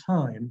before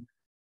time,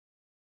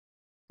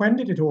 when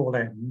did it all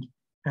end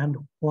and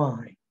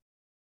why?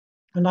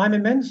 And I'm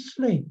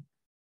immensely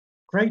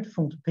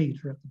grateful to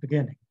Peter at the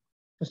beginning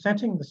for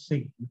setting the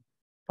scene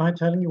by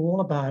telling you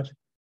all about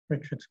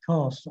Richard's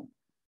Castle,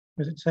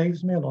 because it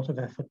saves me a lot of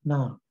effort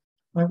now.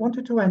 I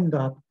wanted to end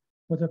up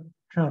with a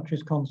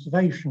Churches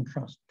Conservation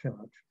Trust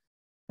church,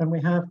 and we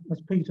have,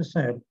 as Peter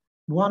said,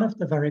 one of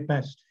the very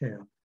best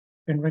here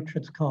in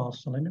Richard's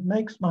Castle, and it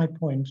makes my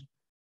point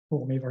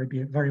for me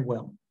very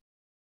well.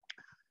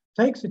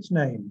 It takes its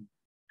name,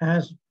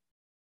 as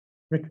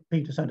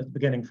Peter said at the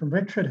beginning, from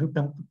Richard, who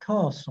built the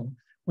castle,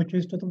 which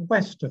is to the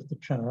west of the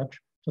church,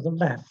 to the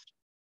left,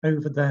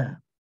 over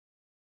there.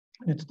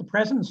 And it's the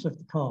presence of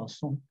the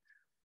castle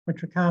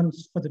which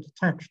accounts for the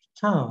detached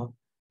tower,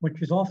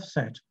 which is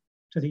offset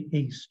to the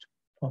east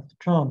of the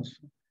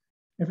chancel.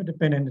 If it had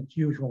been in its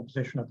usual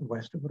position at the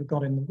west, it would have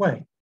got in the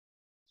way.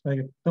 So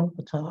you built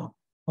the tower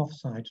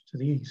offside to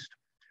the east.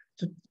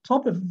 It's at the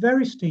top of a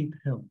very steep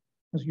hill,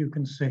 as you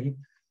can see.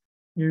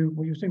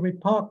 You see, we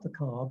parked the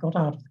car, got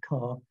out of the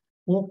car,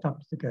 walked up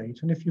to the gate,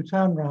 and if you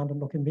turn around and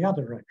look in the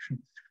other direction,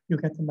 you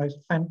get the most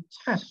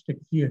fantastic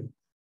view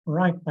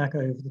right back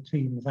over the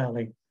Team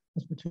Valley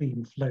as the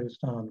Team flows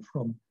down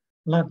from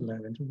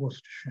Ludlow into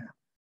Worcestershire.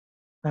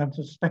 It's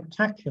a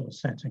spectacular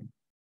setting,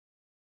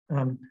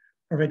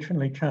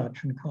 originally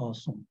church and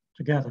castle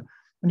together.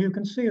 And you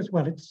can see as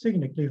well, it's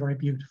scenically very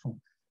beautiful.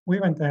 We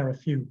went there a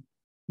few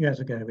years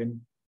ago in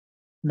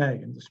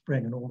May, in the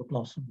spring, and all the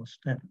blossom was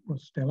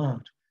still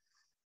out.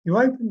 You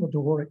open the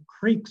door, it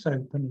creaks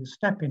open, you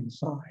step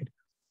inside,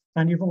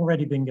 and you've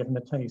already been given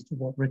a taste of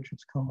what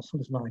Richard's Castle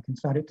is like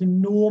inside. It's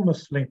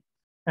enormously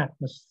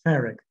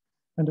atmospheric,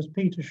 and as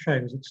Peter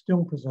shows, it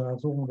still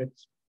preserves all of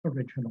its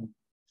original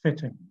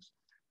fittings.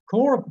 The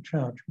core of the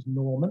church was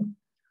Norman,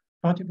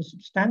 but it was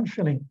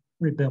substantially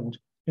rebuilt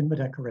in the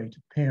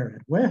decorated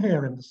period. We're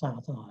here in the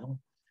South Aisle,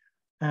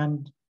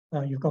 and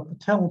you've got the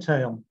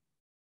telltale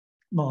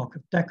mark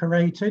of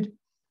decorated,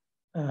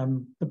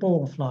 the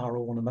ballflower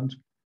ornament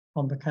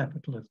on the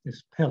capital of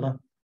this pillar,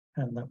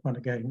 and that one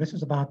again. This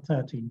is about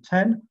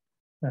 1310,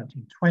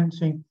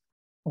 1320,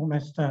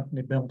 almost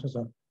certainly built as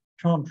a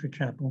chantry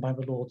chapel by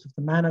the lords of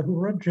the manor, who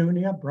were a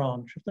junior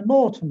branch of the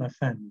Mortimer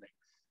family.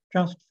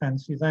 Just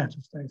fancy that,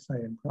 as they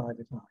say in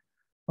private eye,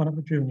 one of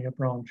the junior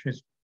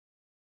branches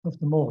of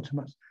the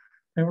Mortimers.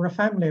 They were a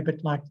family a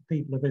bit like the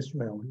people of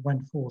Israel, who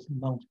went forth and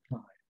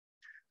multiplied.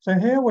 So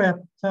here we're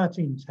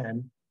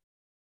 1310,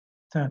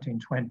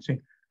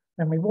 1320.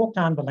 Then we walk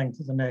down the length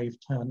of the nave,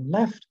 turn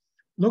left,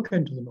 look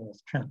into the north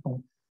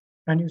chapel,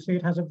 and you see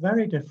it has a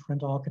very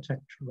different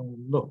architectural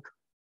look.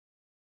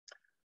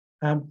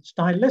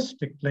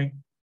 Stylistically,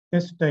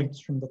 this dates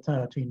from the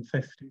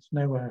 1350s,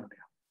 no earlier.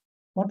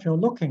 What you're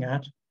looking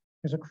at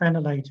is a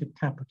crenellated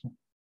capital,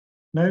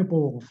 no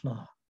ball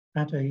flower.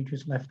 That age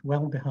is left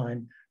well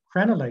behind.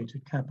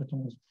 Crenellated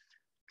capitals,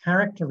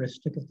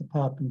 characteristic of the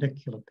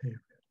perpendicular period,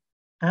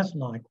 as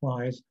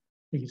likewise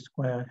these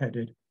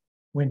square-headed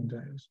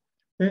windows.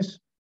 This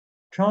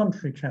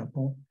chantry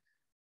chapel,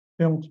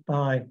 built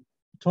by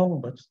the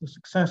Talbots, the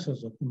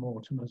successors of the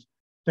Mortimers,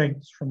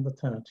 dates from the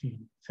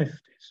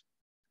 1350s.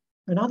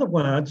 In other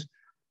words,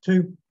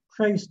 to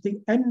trace the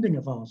ending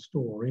of our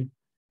story,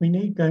 we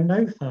need go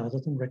no further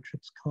than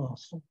Richard's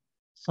Castle.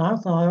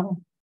 South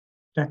aisle,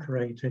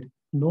 decorated,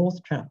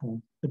 north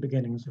chapel, the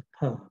beginnings of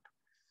Perb.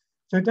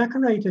 So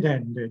decorated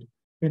ended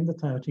in the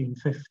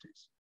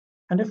 1350s.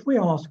 And if we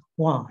ask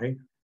why,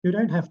 you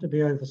don't have to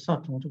be over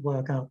subtle to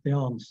work out the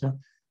answer,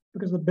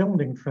 because the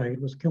building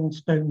trade was killed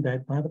stone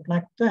dead by the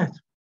Black Death. It's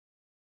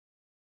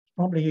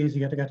probably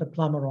easier to get a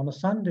plumber on a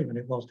Sunday than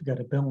it was to get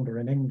a builder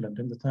in England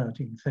in the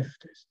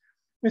 1350s.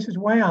 This is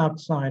way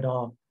outside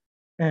our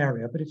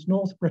area, but it's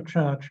Northborough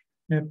Church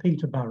near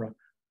Peterborough.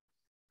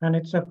 And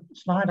it's a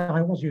slide I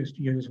always used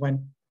to use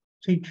when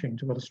teaching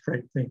to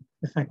illustrate the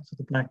effects of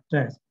the Black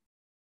Death.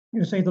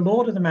 You see, the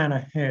Lord of the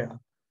Manor here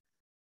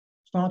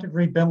started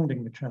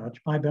rebuilding the church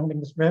by building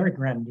this very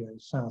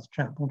grandiose South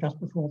Chapel just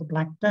before the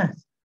Black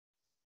Death.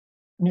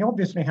 And he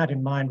obviously had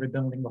in mind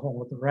rebuilding the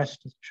whole of the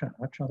rest of the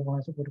church,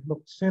 otherwise it would have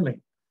looked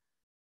silly.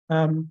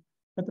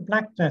 But the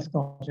Black Death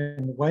got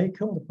in the way,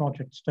 killed the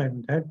project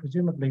stone dead,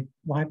 presumably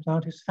wiped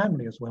out his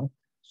family as well.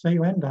 So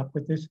you end up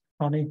with this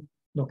funny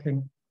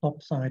looking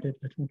lopsided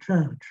little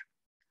church.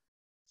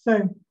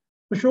 So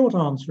the short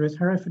answer is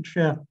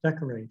Herefordshire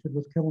decorated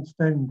was killed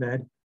stone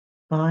dead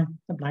by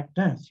the Black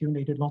Death. You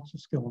needed lots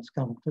of skilled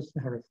sculptors for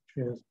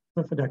Herefordshire,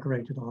 for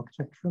decorated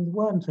architecture, and there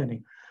weren't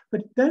any.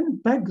 But it then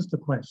begs the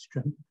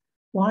question,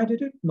 why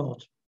did it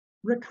not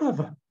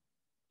recover?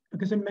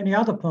 Because in many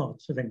other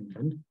parts of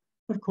England,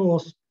 of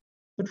course,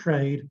 the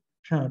trade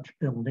church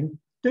building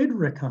did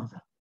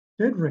recover.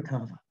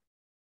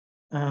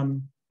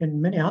 In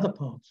many other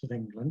parts of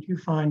England, you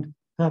find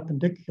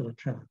perpendicular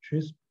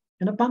churches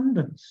in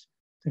abundance.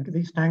 Think of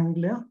East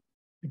Anglia,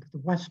 think of the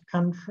West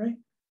Country,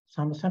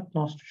 Somerset,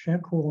 Gloucestershire,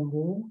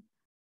 Cornwall.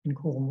 In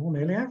Cornwall,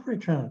 nearly every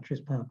church is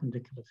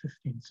perpendicular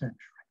 15th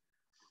century.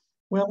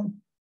 Well,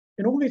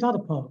 in all these other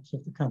parts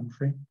of the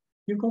country,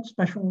 you've got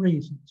special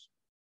reasons.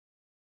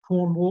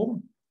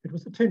 Cornwall, it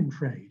was the tin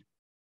trade.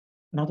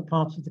 In other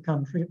parts of the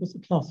country, it was the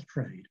cloth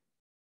trade.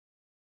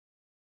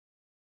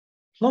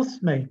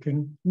 Cloth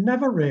making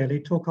never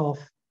really took off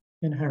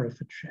in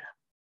Herefordshire.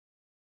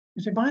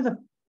 You see, by the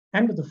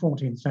end of the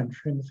 14th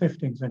century and the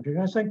 15th century,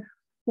 I say,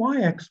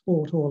 why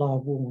export all our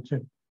wool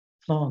to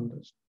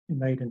Flanders and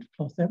made into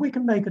cloth there? We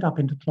can make it up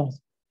into cloth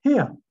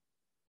here.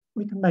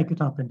 We can make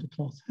it up into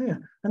cloth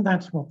here. And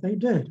that's what they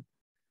did.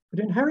 But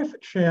in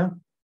Herefordshire,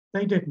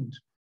 they didn't.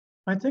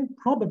 I think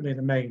probably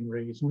the main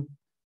reason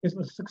is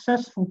that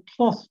successful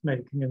cloth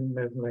making in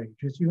the Middle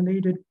Ages, you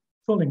needed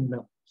fulling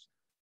mills.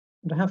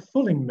 And to have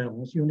fulling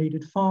mills, you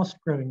needed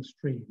fast-growing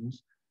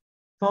streams,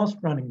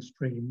 fast-running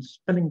streams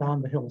spilling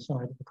down the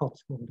hillside of the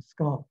Cotswold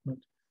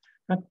Escarpment.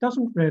 That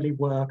doesn't really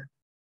work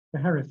for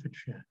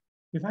Herefordshire.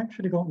 You've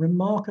actually got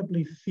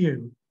remarkably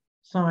few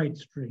side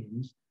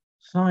streams,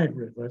 side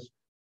rivers,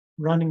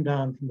 running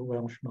down from the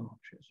Welsh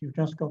Marches. You've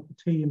just got the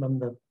Teme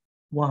and the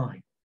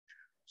Wye.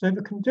 So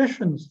the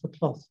conditions for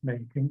cloth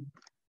making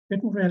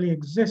didn't really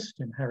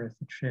exist in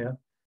Herefordshire,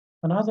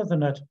 and other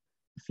than at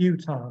a few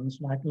towns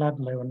like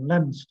Ludlow and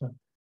Leominster,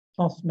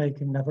 cloth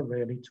making never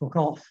really took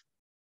off.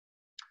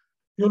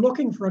 If you're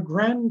looking for a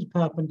grand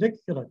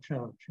perpendicular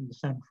church in the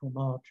central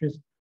marches,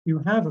 you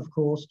have, of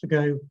course, to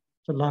go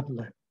to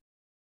Ludlow.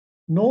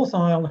 North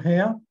aisle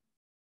here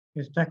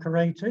is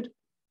decorated.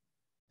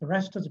 The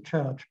rest of the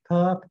church,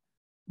 Perb,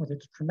 with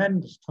its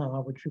tremendous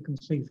tower, which you can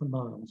see for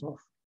miles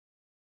off.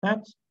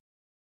 That's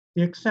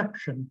the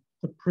exception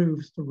that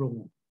proves the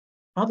rule.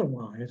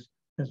 Otherwise,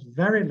 there's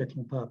very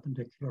little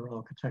perpendicular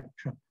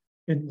architecture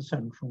in the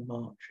central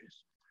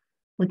marches,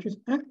 which is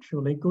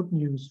actually good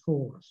news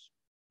for us.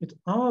 It's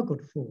our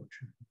good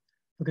fortune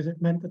because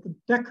it meant that the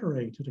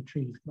decorated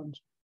achievement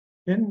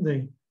in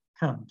the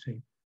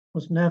county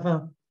was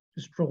never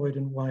destroyed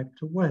and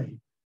wiped away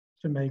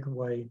to make a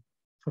way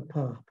for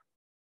Perb.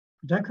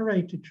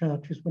 Decorated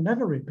churches were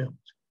never rebuilt.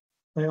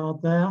 They are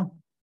there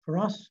for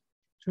us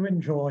to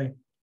enjoy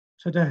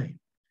today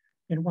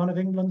in one of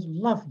England's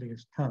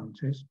loveliest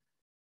counties,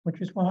 which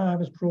is why I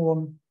was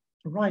drawn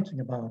to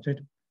writing about it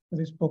for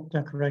this book,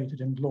 Decorated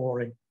in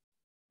Glory,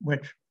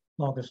 which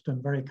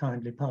Logiston very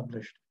kindly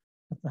published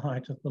at the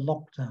height of the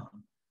lockdown.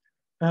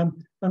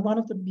 And one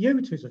of the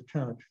beauties of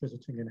church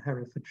visiting in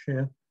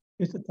Herefordshire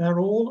is that they're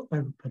all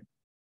open,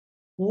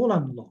 all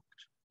unlocked,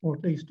 or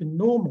at least in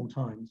normal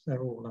times,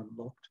 they're all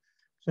unlocked.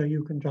 So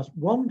you can just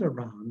wander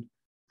around,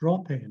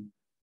 drop in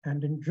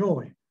and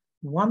enjoy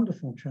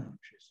wonderful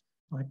churches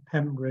like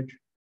Pembridge,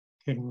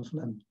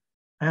 Kingsland,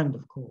 and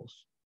of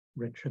course,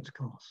 Richard's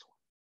Castle.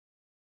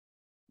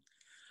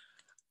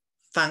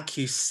 Thank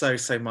you so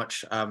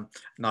much,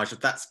 Nigel.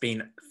 That's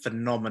been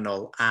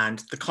phenomenal.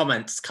 And the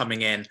comments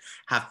coming in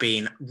have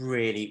been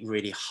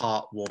really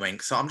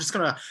heartwarming. So I'm just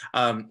going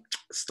to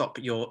stop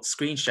your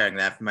screen sharing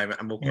there for a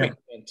moment, and we'll quickly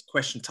go into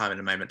question time in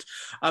a moment.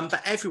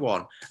 But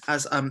everyone,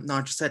 as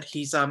Nigel said,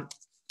 he's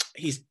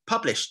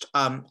published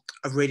a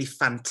really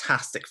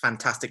fantastic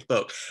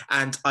book,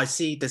 and I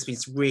see there's been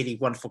some really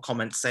wonderful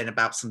comments saying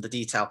about some of the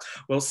detail.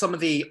 Well, some of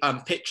the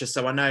pictures,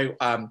 so I know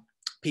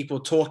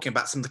people talking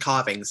about some of the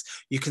carvings.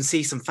 You can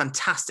see some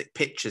fantastic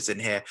pictures in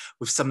here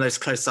with some of those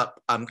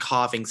close-up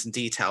carvings and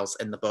details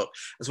in the book,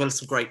 as well as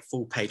some great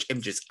full-page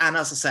images. And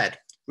as I said,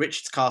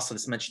 Richard's Castle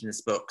is mentioned in this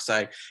book,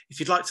 so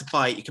if you'd like to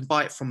buy it, you can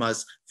buy it from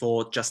us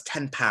for just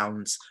 £10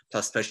 plus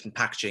postage and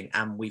packaging,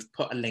 and we've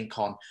put a link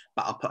on,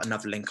 but I'll put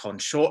another link on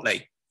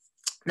shortly.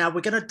 Now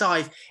we're going to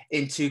dive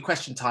into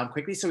question time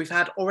quickly. So we've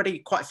had already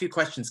quite a few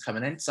questions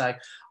coming in, so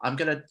I'm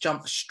going to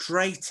jump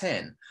straight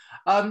in.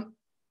 I'm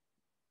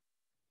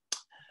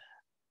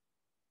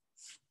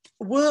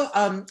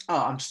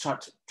just trying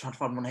to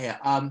find one here.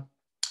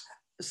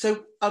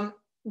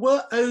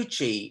 Were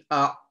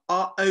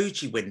are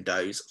OG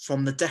windows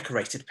from the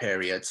decorated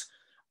period?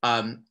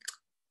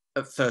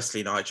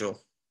 Firstly,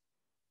 Nigel.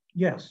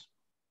 Yes.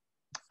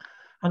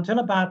 Until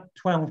about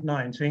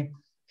 1290,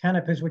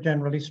 canopies were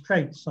generally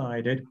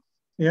straight-sided.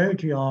 The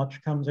OG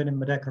arch comes in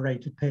the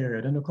decorated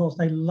period, and of course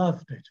they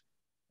loved it.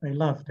 They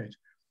loved it.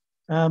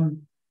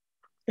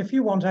 If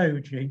you want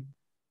OG,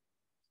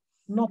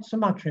 not so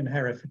much in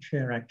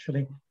Herefordshire,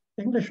 actually.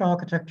 English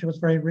architecture was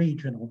very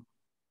regional.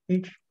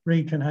 Each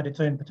region had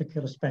its own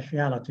particular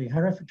speciality.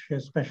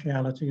 Herefordshire's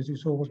speciality, as you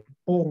saw, was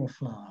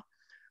ballflower.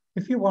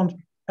 If you want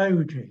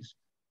OGs,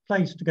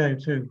 place to go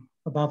to,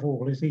 above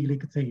all, is Ely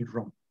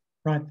Cathedral,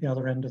 right at the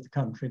other end of the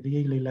country, the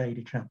Ely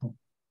Lady Chapel.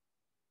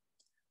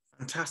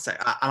 Fantastic.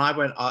 And I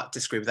won't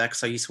disagree with that,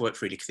 because I used to work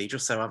for Ely Cathedral,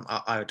 so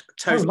I would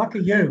totally... Oh, lucky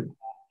you.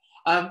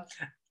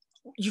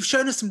 You've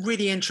shown us some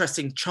really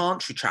interesting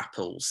chantry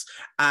chapels,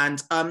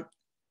 and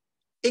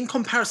in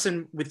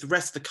comparison with the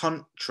rest of the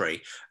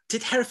country,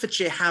 did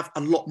Herefordshire have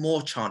a lot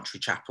more chantry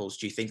chapels,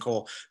 do you think,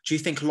 or do you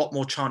think a lot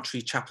more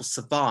chantry chapels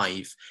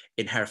survive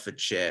in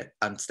Herefordshire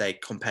today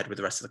compared with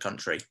the rest of the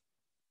country?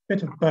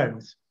 Bit of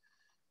both.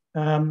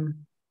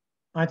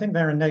 I think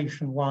they're a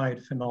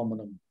nationwide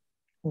phenomenon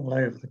all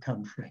over the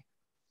country,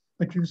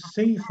 but you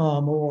see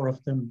far more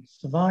of them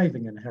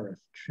surviving in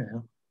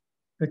Herefordshire,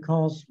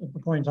 because at the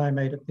point I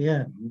made at the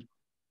end,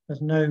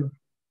 there's no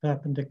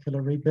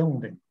perpendicular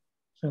rebuilding.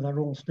 So they're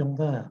all still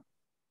there.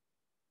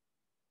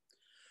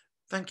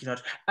 Thank you,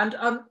 Nigel. And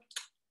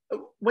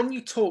when you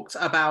talked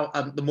about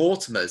the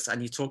Mortimers,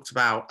 and you talked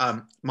about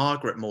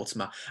Margaret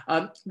Mortimer,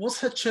 was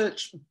her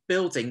church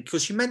building,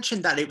 because you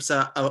mentioned that it was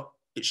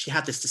she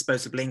had this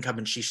disposable income,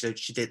 and she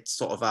did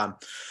sort of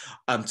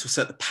to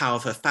assert the power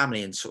of her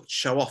family and sort of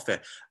show off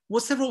it.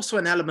 Was there also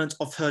an element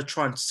of her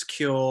trying to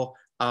secure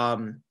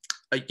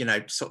you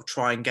know, sort of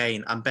try and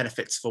gain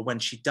benefits for when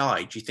she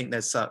died? Do you think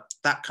there's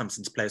that comes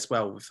into play as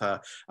well with her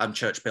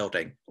church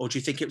building, or do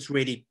you think it was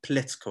really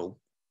political?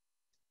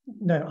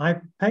 No,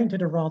 I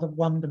painted a rather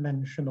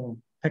one-dimensional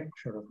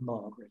picture of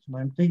Margaret, and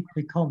I'm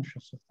deeply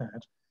conscious of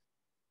that,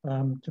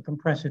 to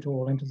compress it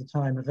all into the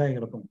time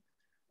available.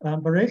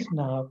 There is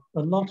now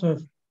a lot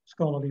of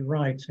scholarly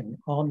writing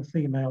on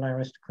female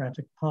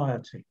aristocratic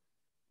piety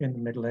in the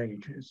Middle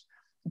Ages.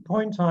 The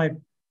point I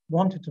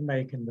wanted to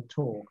make in the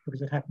talk,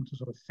 because it happened to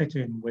sort of fit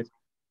in with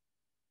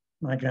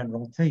my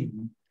general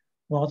theme,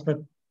 was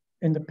that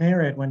in the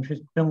period when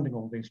she's building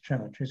all these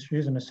churches, she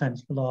is in a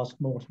sense the last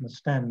Mortimer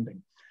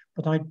standing.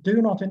 But I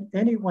do not in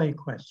any way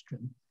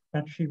question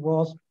that she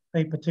was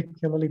a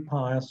particularly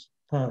pious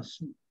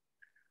person.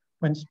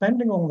 When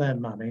spending all their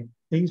money,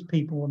 these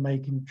people were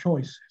making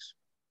choices.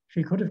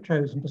 She could have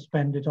chosen to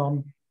spend it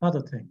on other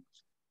things.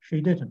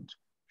 She didn't.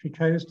 She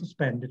chose to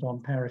spend it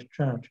on parish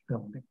church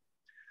building.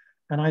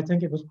 And I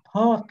think it was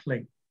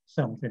partly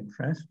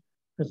self-interest,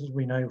 because as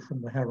we know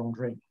from the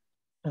heraldry,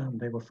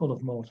 they were full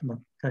of Mortimer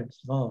coats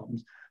of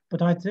arms.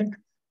 But I think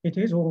it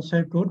is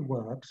also good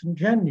works and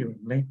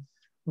genuinely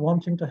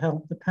wanting to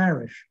help the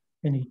parish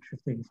in each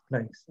of these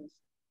places.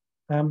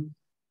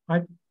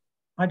 I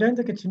don't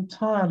think it's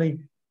entirely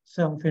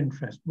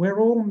self-interest.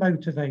 We're all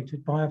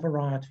motivated by a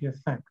variety of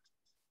factors.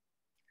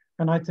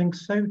 And I think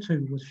so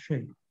too was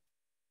she.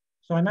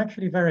 So I'm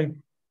actually very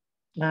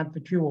glad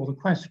that you, or the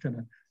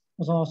questioner,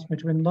 has asked me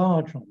to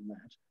enlarge on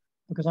that,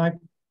 because I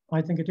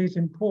think it is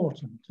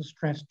important to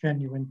stress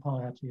genuine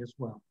piety as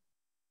well.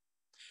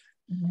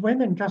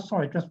 Women, just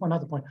one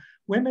other point.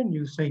 Women,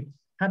 you see,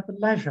 had the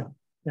leisure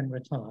in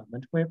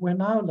retirement. We're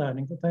now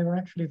learning that they were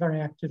actually very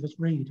active as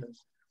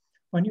readers.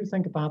 When you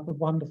think about the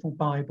wonderful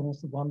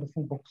Bibles, the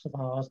wonderful books of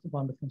hours, the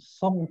wonderful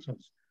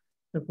psalters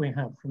that we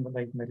have from the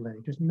late Middle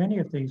Ages, many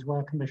of these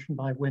were commissioned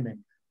by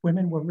women.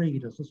 Women were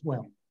readers as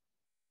well.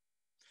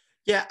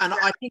 Yeah, and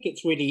I think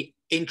it's really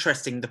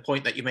interesting, the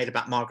point that you made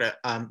about Margaret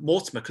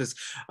Mortimer, because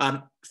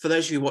for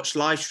those of you who watched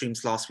live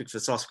streams last week,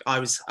 I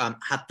was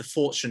had the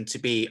fortune to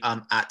be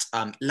at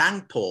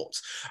Langport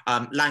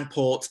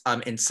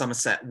in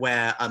Somerset,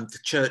 where the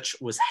church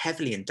was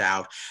heavily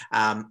endowed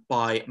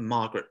by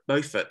Margaret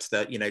Beaufort,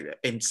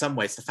 in some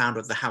ways the founder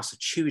of the House of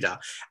Tudor.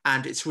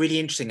 And it's really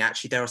interesting,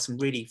 actually. There are some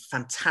really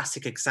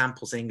fantastic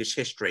examples in English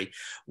history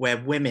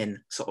where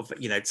women sort of,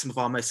 some of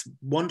our most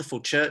wonderful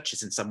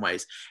churches in some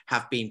ways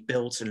have been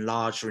built,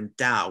 enlarged, or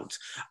endowed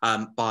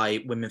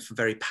by women from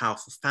very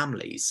powerful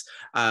families.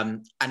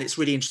 And it's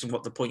really interesting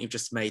what the point you've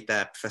just made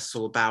there, Professor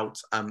Saul,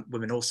 about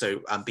women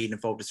also being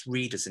involved as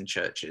readers in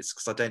churches,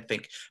 because I don't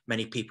think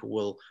many people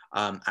will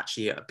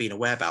actually have been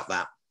aware about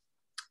that.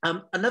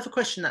 Another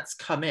question that's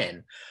come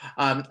in,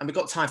 and we've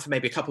got time for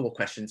maybe a couple more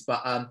questions,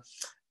 but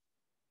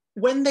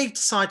when they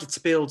decided to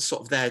build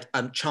sort of their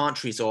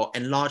chantries or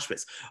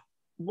enlargements,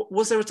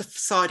 was there a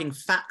deciding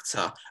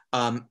factor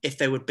if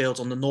they would build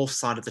on the north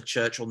side of the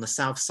church or on the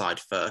south side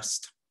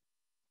first?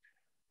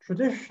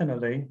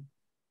 Traditionally,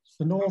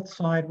 the north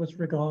side was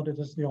regarded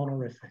as the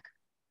honorific.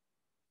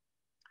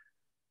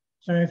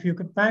 So if you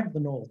could bag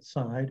the north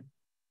side,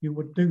 you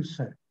would do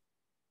so.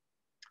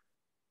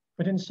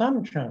 But in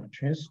some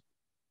churches,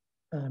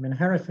 in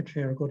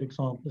Herefordshire, a good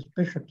example is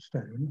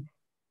Bishopstone,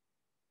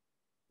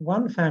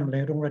 one family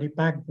had already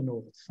bagged the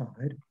north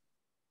side.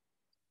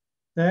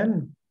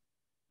 Then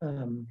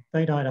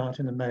they died out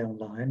in the male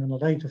line, and a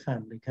later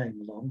family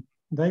came along.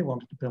 They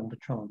wanted to build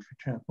a chantry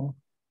chapel.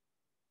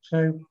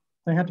 So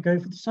they had to go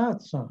for the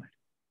south side.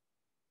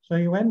 So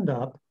you end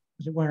up,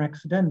 as it were,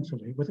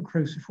 accidentally with a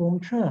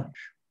cruciform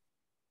church.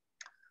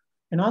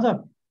 In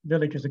other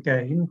villages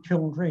again,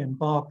 Chivalry and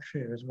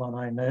Berkshire is one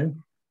I know,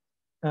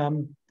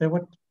 there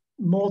were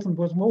more than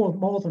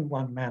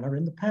one manor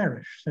in the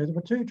parish. So there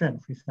were two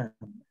gentry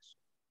families.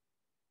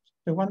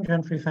 So one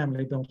gentry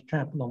family built a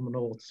chapel on the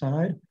north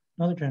side,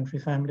 another gentry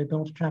family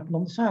built a chapel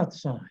on the south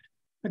side.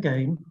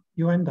 Again,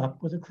 you end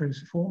up with a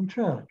cruciform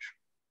church.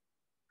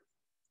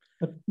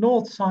 But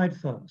north side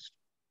first.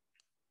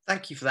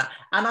 Thank you for that.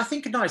 And I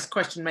think a nice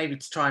question maybe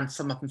to try and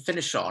sum up and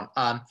finish on,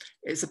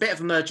 it's a bit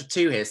of a merge of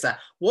two here. So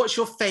what's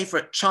your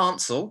favourite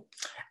chancel,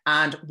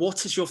 and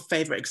what is your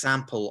favourite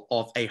example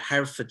of a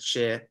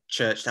Herefordshire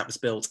church that was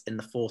built in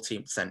the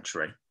 14th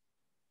century?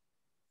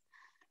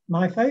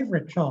 My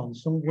favourite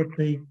chancel would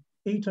be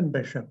Eton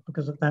Bishop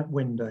because of that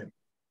window.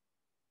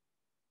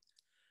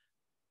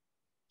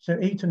 So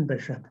Eton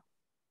Bishop.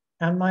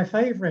 And my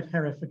favourite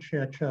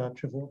Herefordshire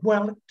church of all,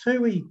 well,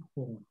 two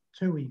equal.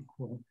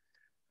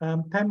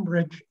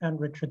 Pembridge and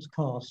Richard's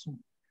Castle.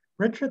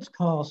 Richard's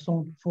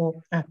Castle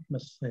for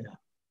atmosphere.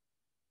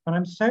 And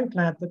I'm so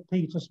glad that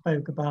Peter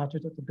spoke about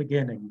it at the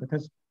beginning,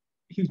 because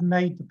he's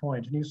made the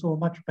point and you saw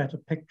much better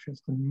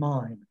pictures than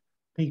mine.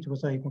 Peter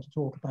was able to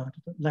talk about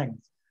it at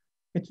length.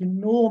 It's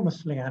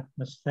enormously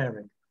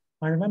atmospheric.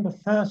 I remember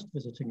first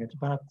visiting it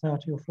about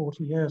 30 or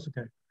 40 years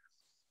ago,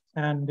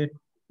 and it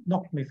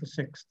knocked me for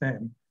six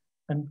then.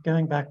 And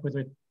going back with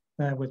it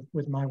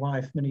with my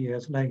wife many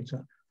years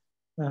later,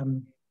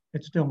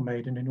 it still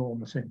made an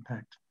enormous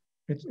impact.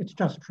 It's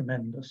just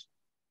tremendous.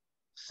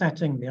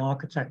 Setting, the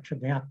architecture,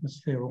 the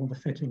atmosphere, all the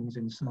fittings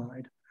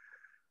inside.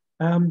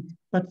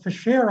 But for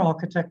sheer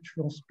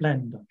architectural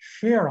splendor,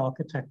 sheer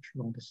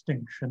architectural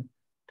distinction,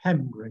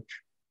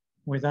 Pembridge,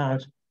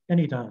 without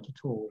any doubt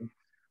at all,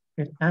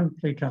 it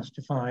amply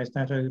justifies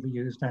that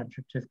overused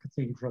adjective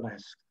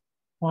cathedral-esque.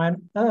 Why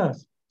on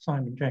earth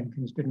Simon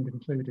Jenkins didn't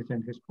include it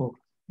in his book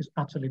is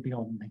utterly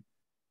beyond me.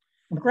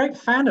 I'm a great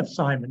fan of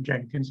Simon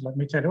Jenkins, let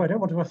me tell you. I don't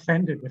want to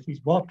offend him if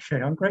he's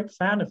watching. I'm a great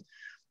fan of,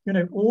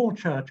 all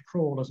church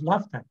crawlers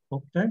love that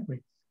book, don't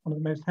we? One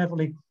of the most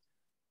heavily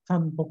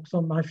fun books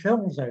on my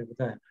shelves over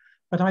there.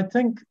 But I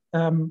think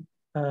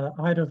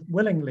I'd have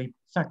willingly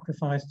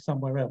sacrificed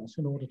somewhere else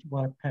in order to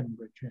work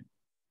Pembridge in.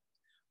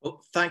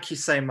 Well, thank you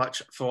so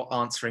much for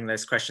answering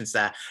those questions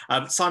there.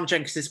 Simon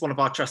Jenkins is one of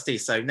our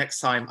trustees, so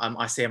next time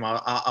I see him,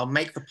 I'll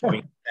make the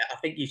point. I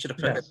think you should have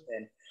put this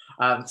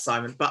in,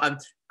 Simon.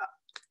 But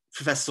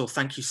Professor Saul,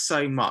 thank you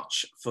so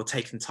much for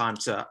taking time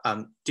to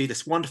do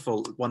this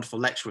wonderful, wonderful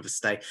lecture with us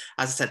today.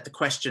 As I said, the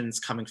questions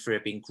coming through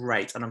have been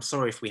great, and I'm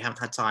sorry if we haven't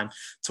had time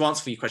to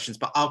answer your questions,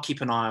 but I'll keep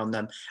an eye on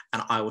them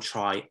and I will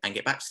try and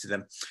get back to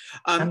them.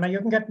 And you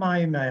can get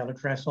my email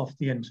address off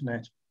the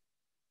internet.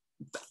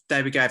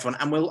 There we go, everyone.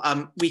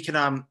 And we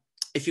can,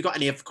 if you've got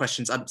any other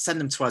questions,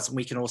 send them to us, and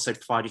we can also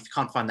provide, if you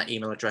can't find that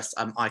email address,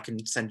 I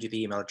can send you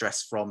the email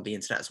address from the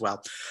internet as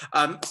well.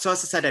 So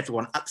as I said,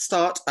 everyone, at the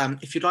start,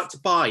 if you'd like to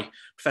buy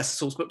Professor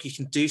Saul's book, you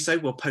can do so.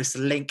 We'll post a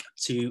link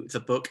to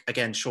the book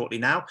again shortly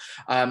now.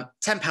 £10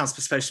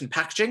 per post and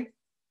packaging.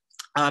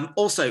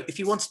 Also, if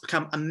you want to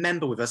become a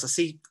member with us, I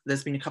see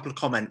there's been a couple of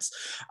comments.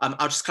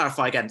 I'll just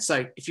clarify again.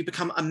 So if you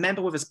become a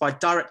member with us by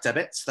direct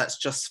debit, so that's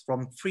just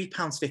from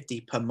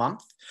 £3.50 per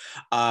month,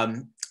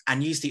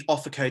 and use the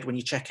offer code when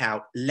you check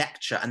out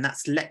lecture, and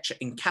that's lecture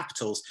in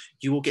capitals.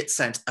 You will get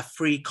sent a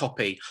free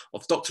copy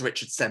of Dr.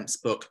 Richard Semp's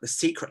book, The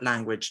Secret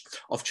Language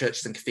of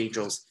Churches and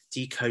Cathedrals,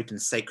 Decoding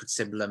Sacred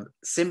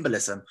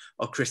Symbolism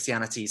of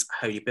Christianity's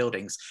Holy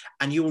Buildings.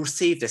 And you will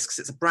receive this, because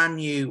it's a brand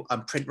new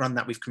print run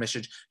that we've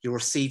commissioned. You'll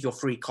receive your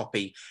free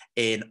copy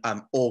in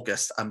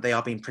August. They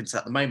are being printed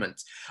at the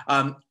moment.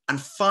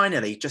 And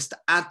finally, just to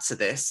add to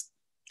this,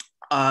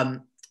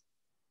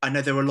 I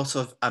know there were a lot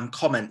of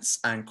comments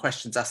and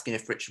questions asking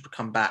if Richard would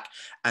come back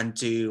and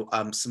do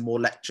some more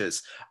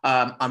lectures.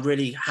 I'm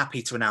really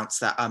happy to announce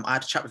that I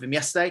had a chat with him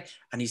yesterday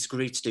and he's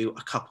agreed to do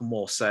a couple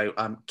more. So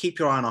keep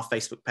your eye on our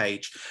Facebook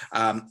page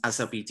as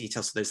there'll be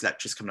details of those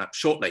lectures coming up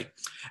shortly.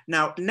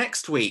 Now,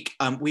 next week,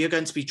 we are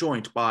going to be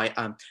joined by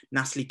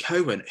Natalie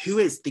Cohen, who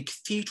is the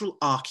cathedral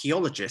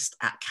archaeologist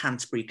at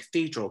Canterbury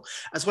Cathedral,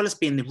 as well as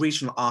being the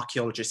regional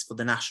archaeologist for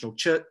the National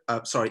Church,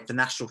 the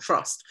National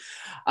Trust.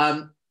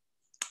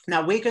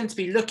 Now, we're going to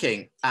be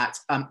looking at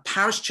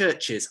parish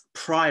churches,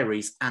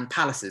 priories and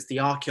palaces,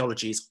 the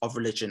archaeologies of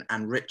religion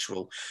and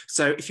ritual.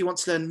 So if you want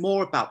to learn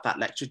more about that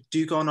lecture,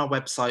 do go on our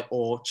website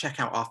or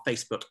check out our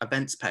Facebook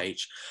events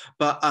page.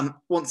 But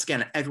once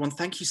again, everyone,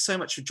 thank you so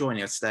much for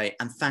joining us today.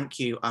 And thank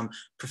you,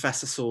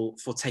 Professor Saul,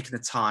 for taking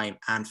the time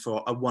and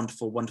for a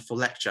wonderful, wonderful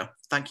lecture.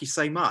 Thank you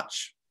so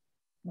much.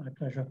 My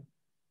pleasure.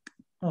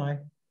 Bye.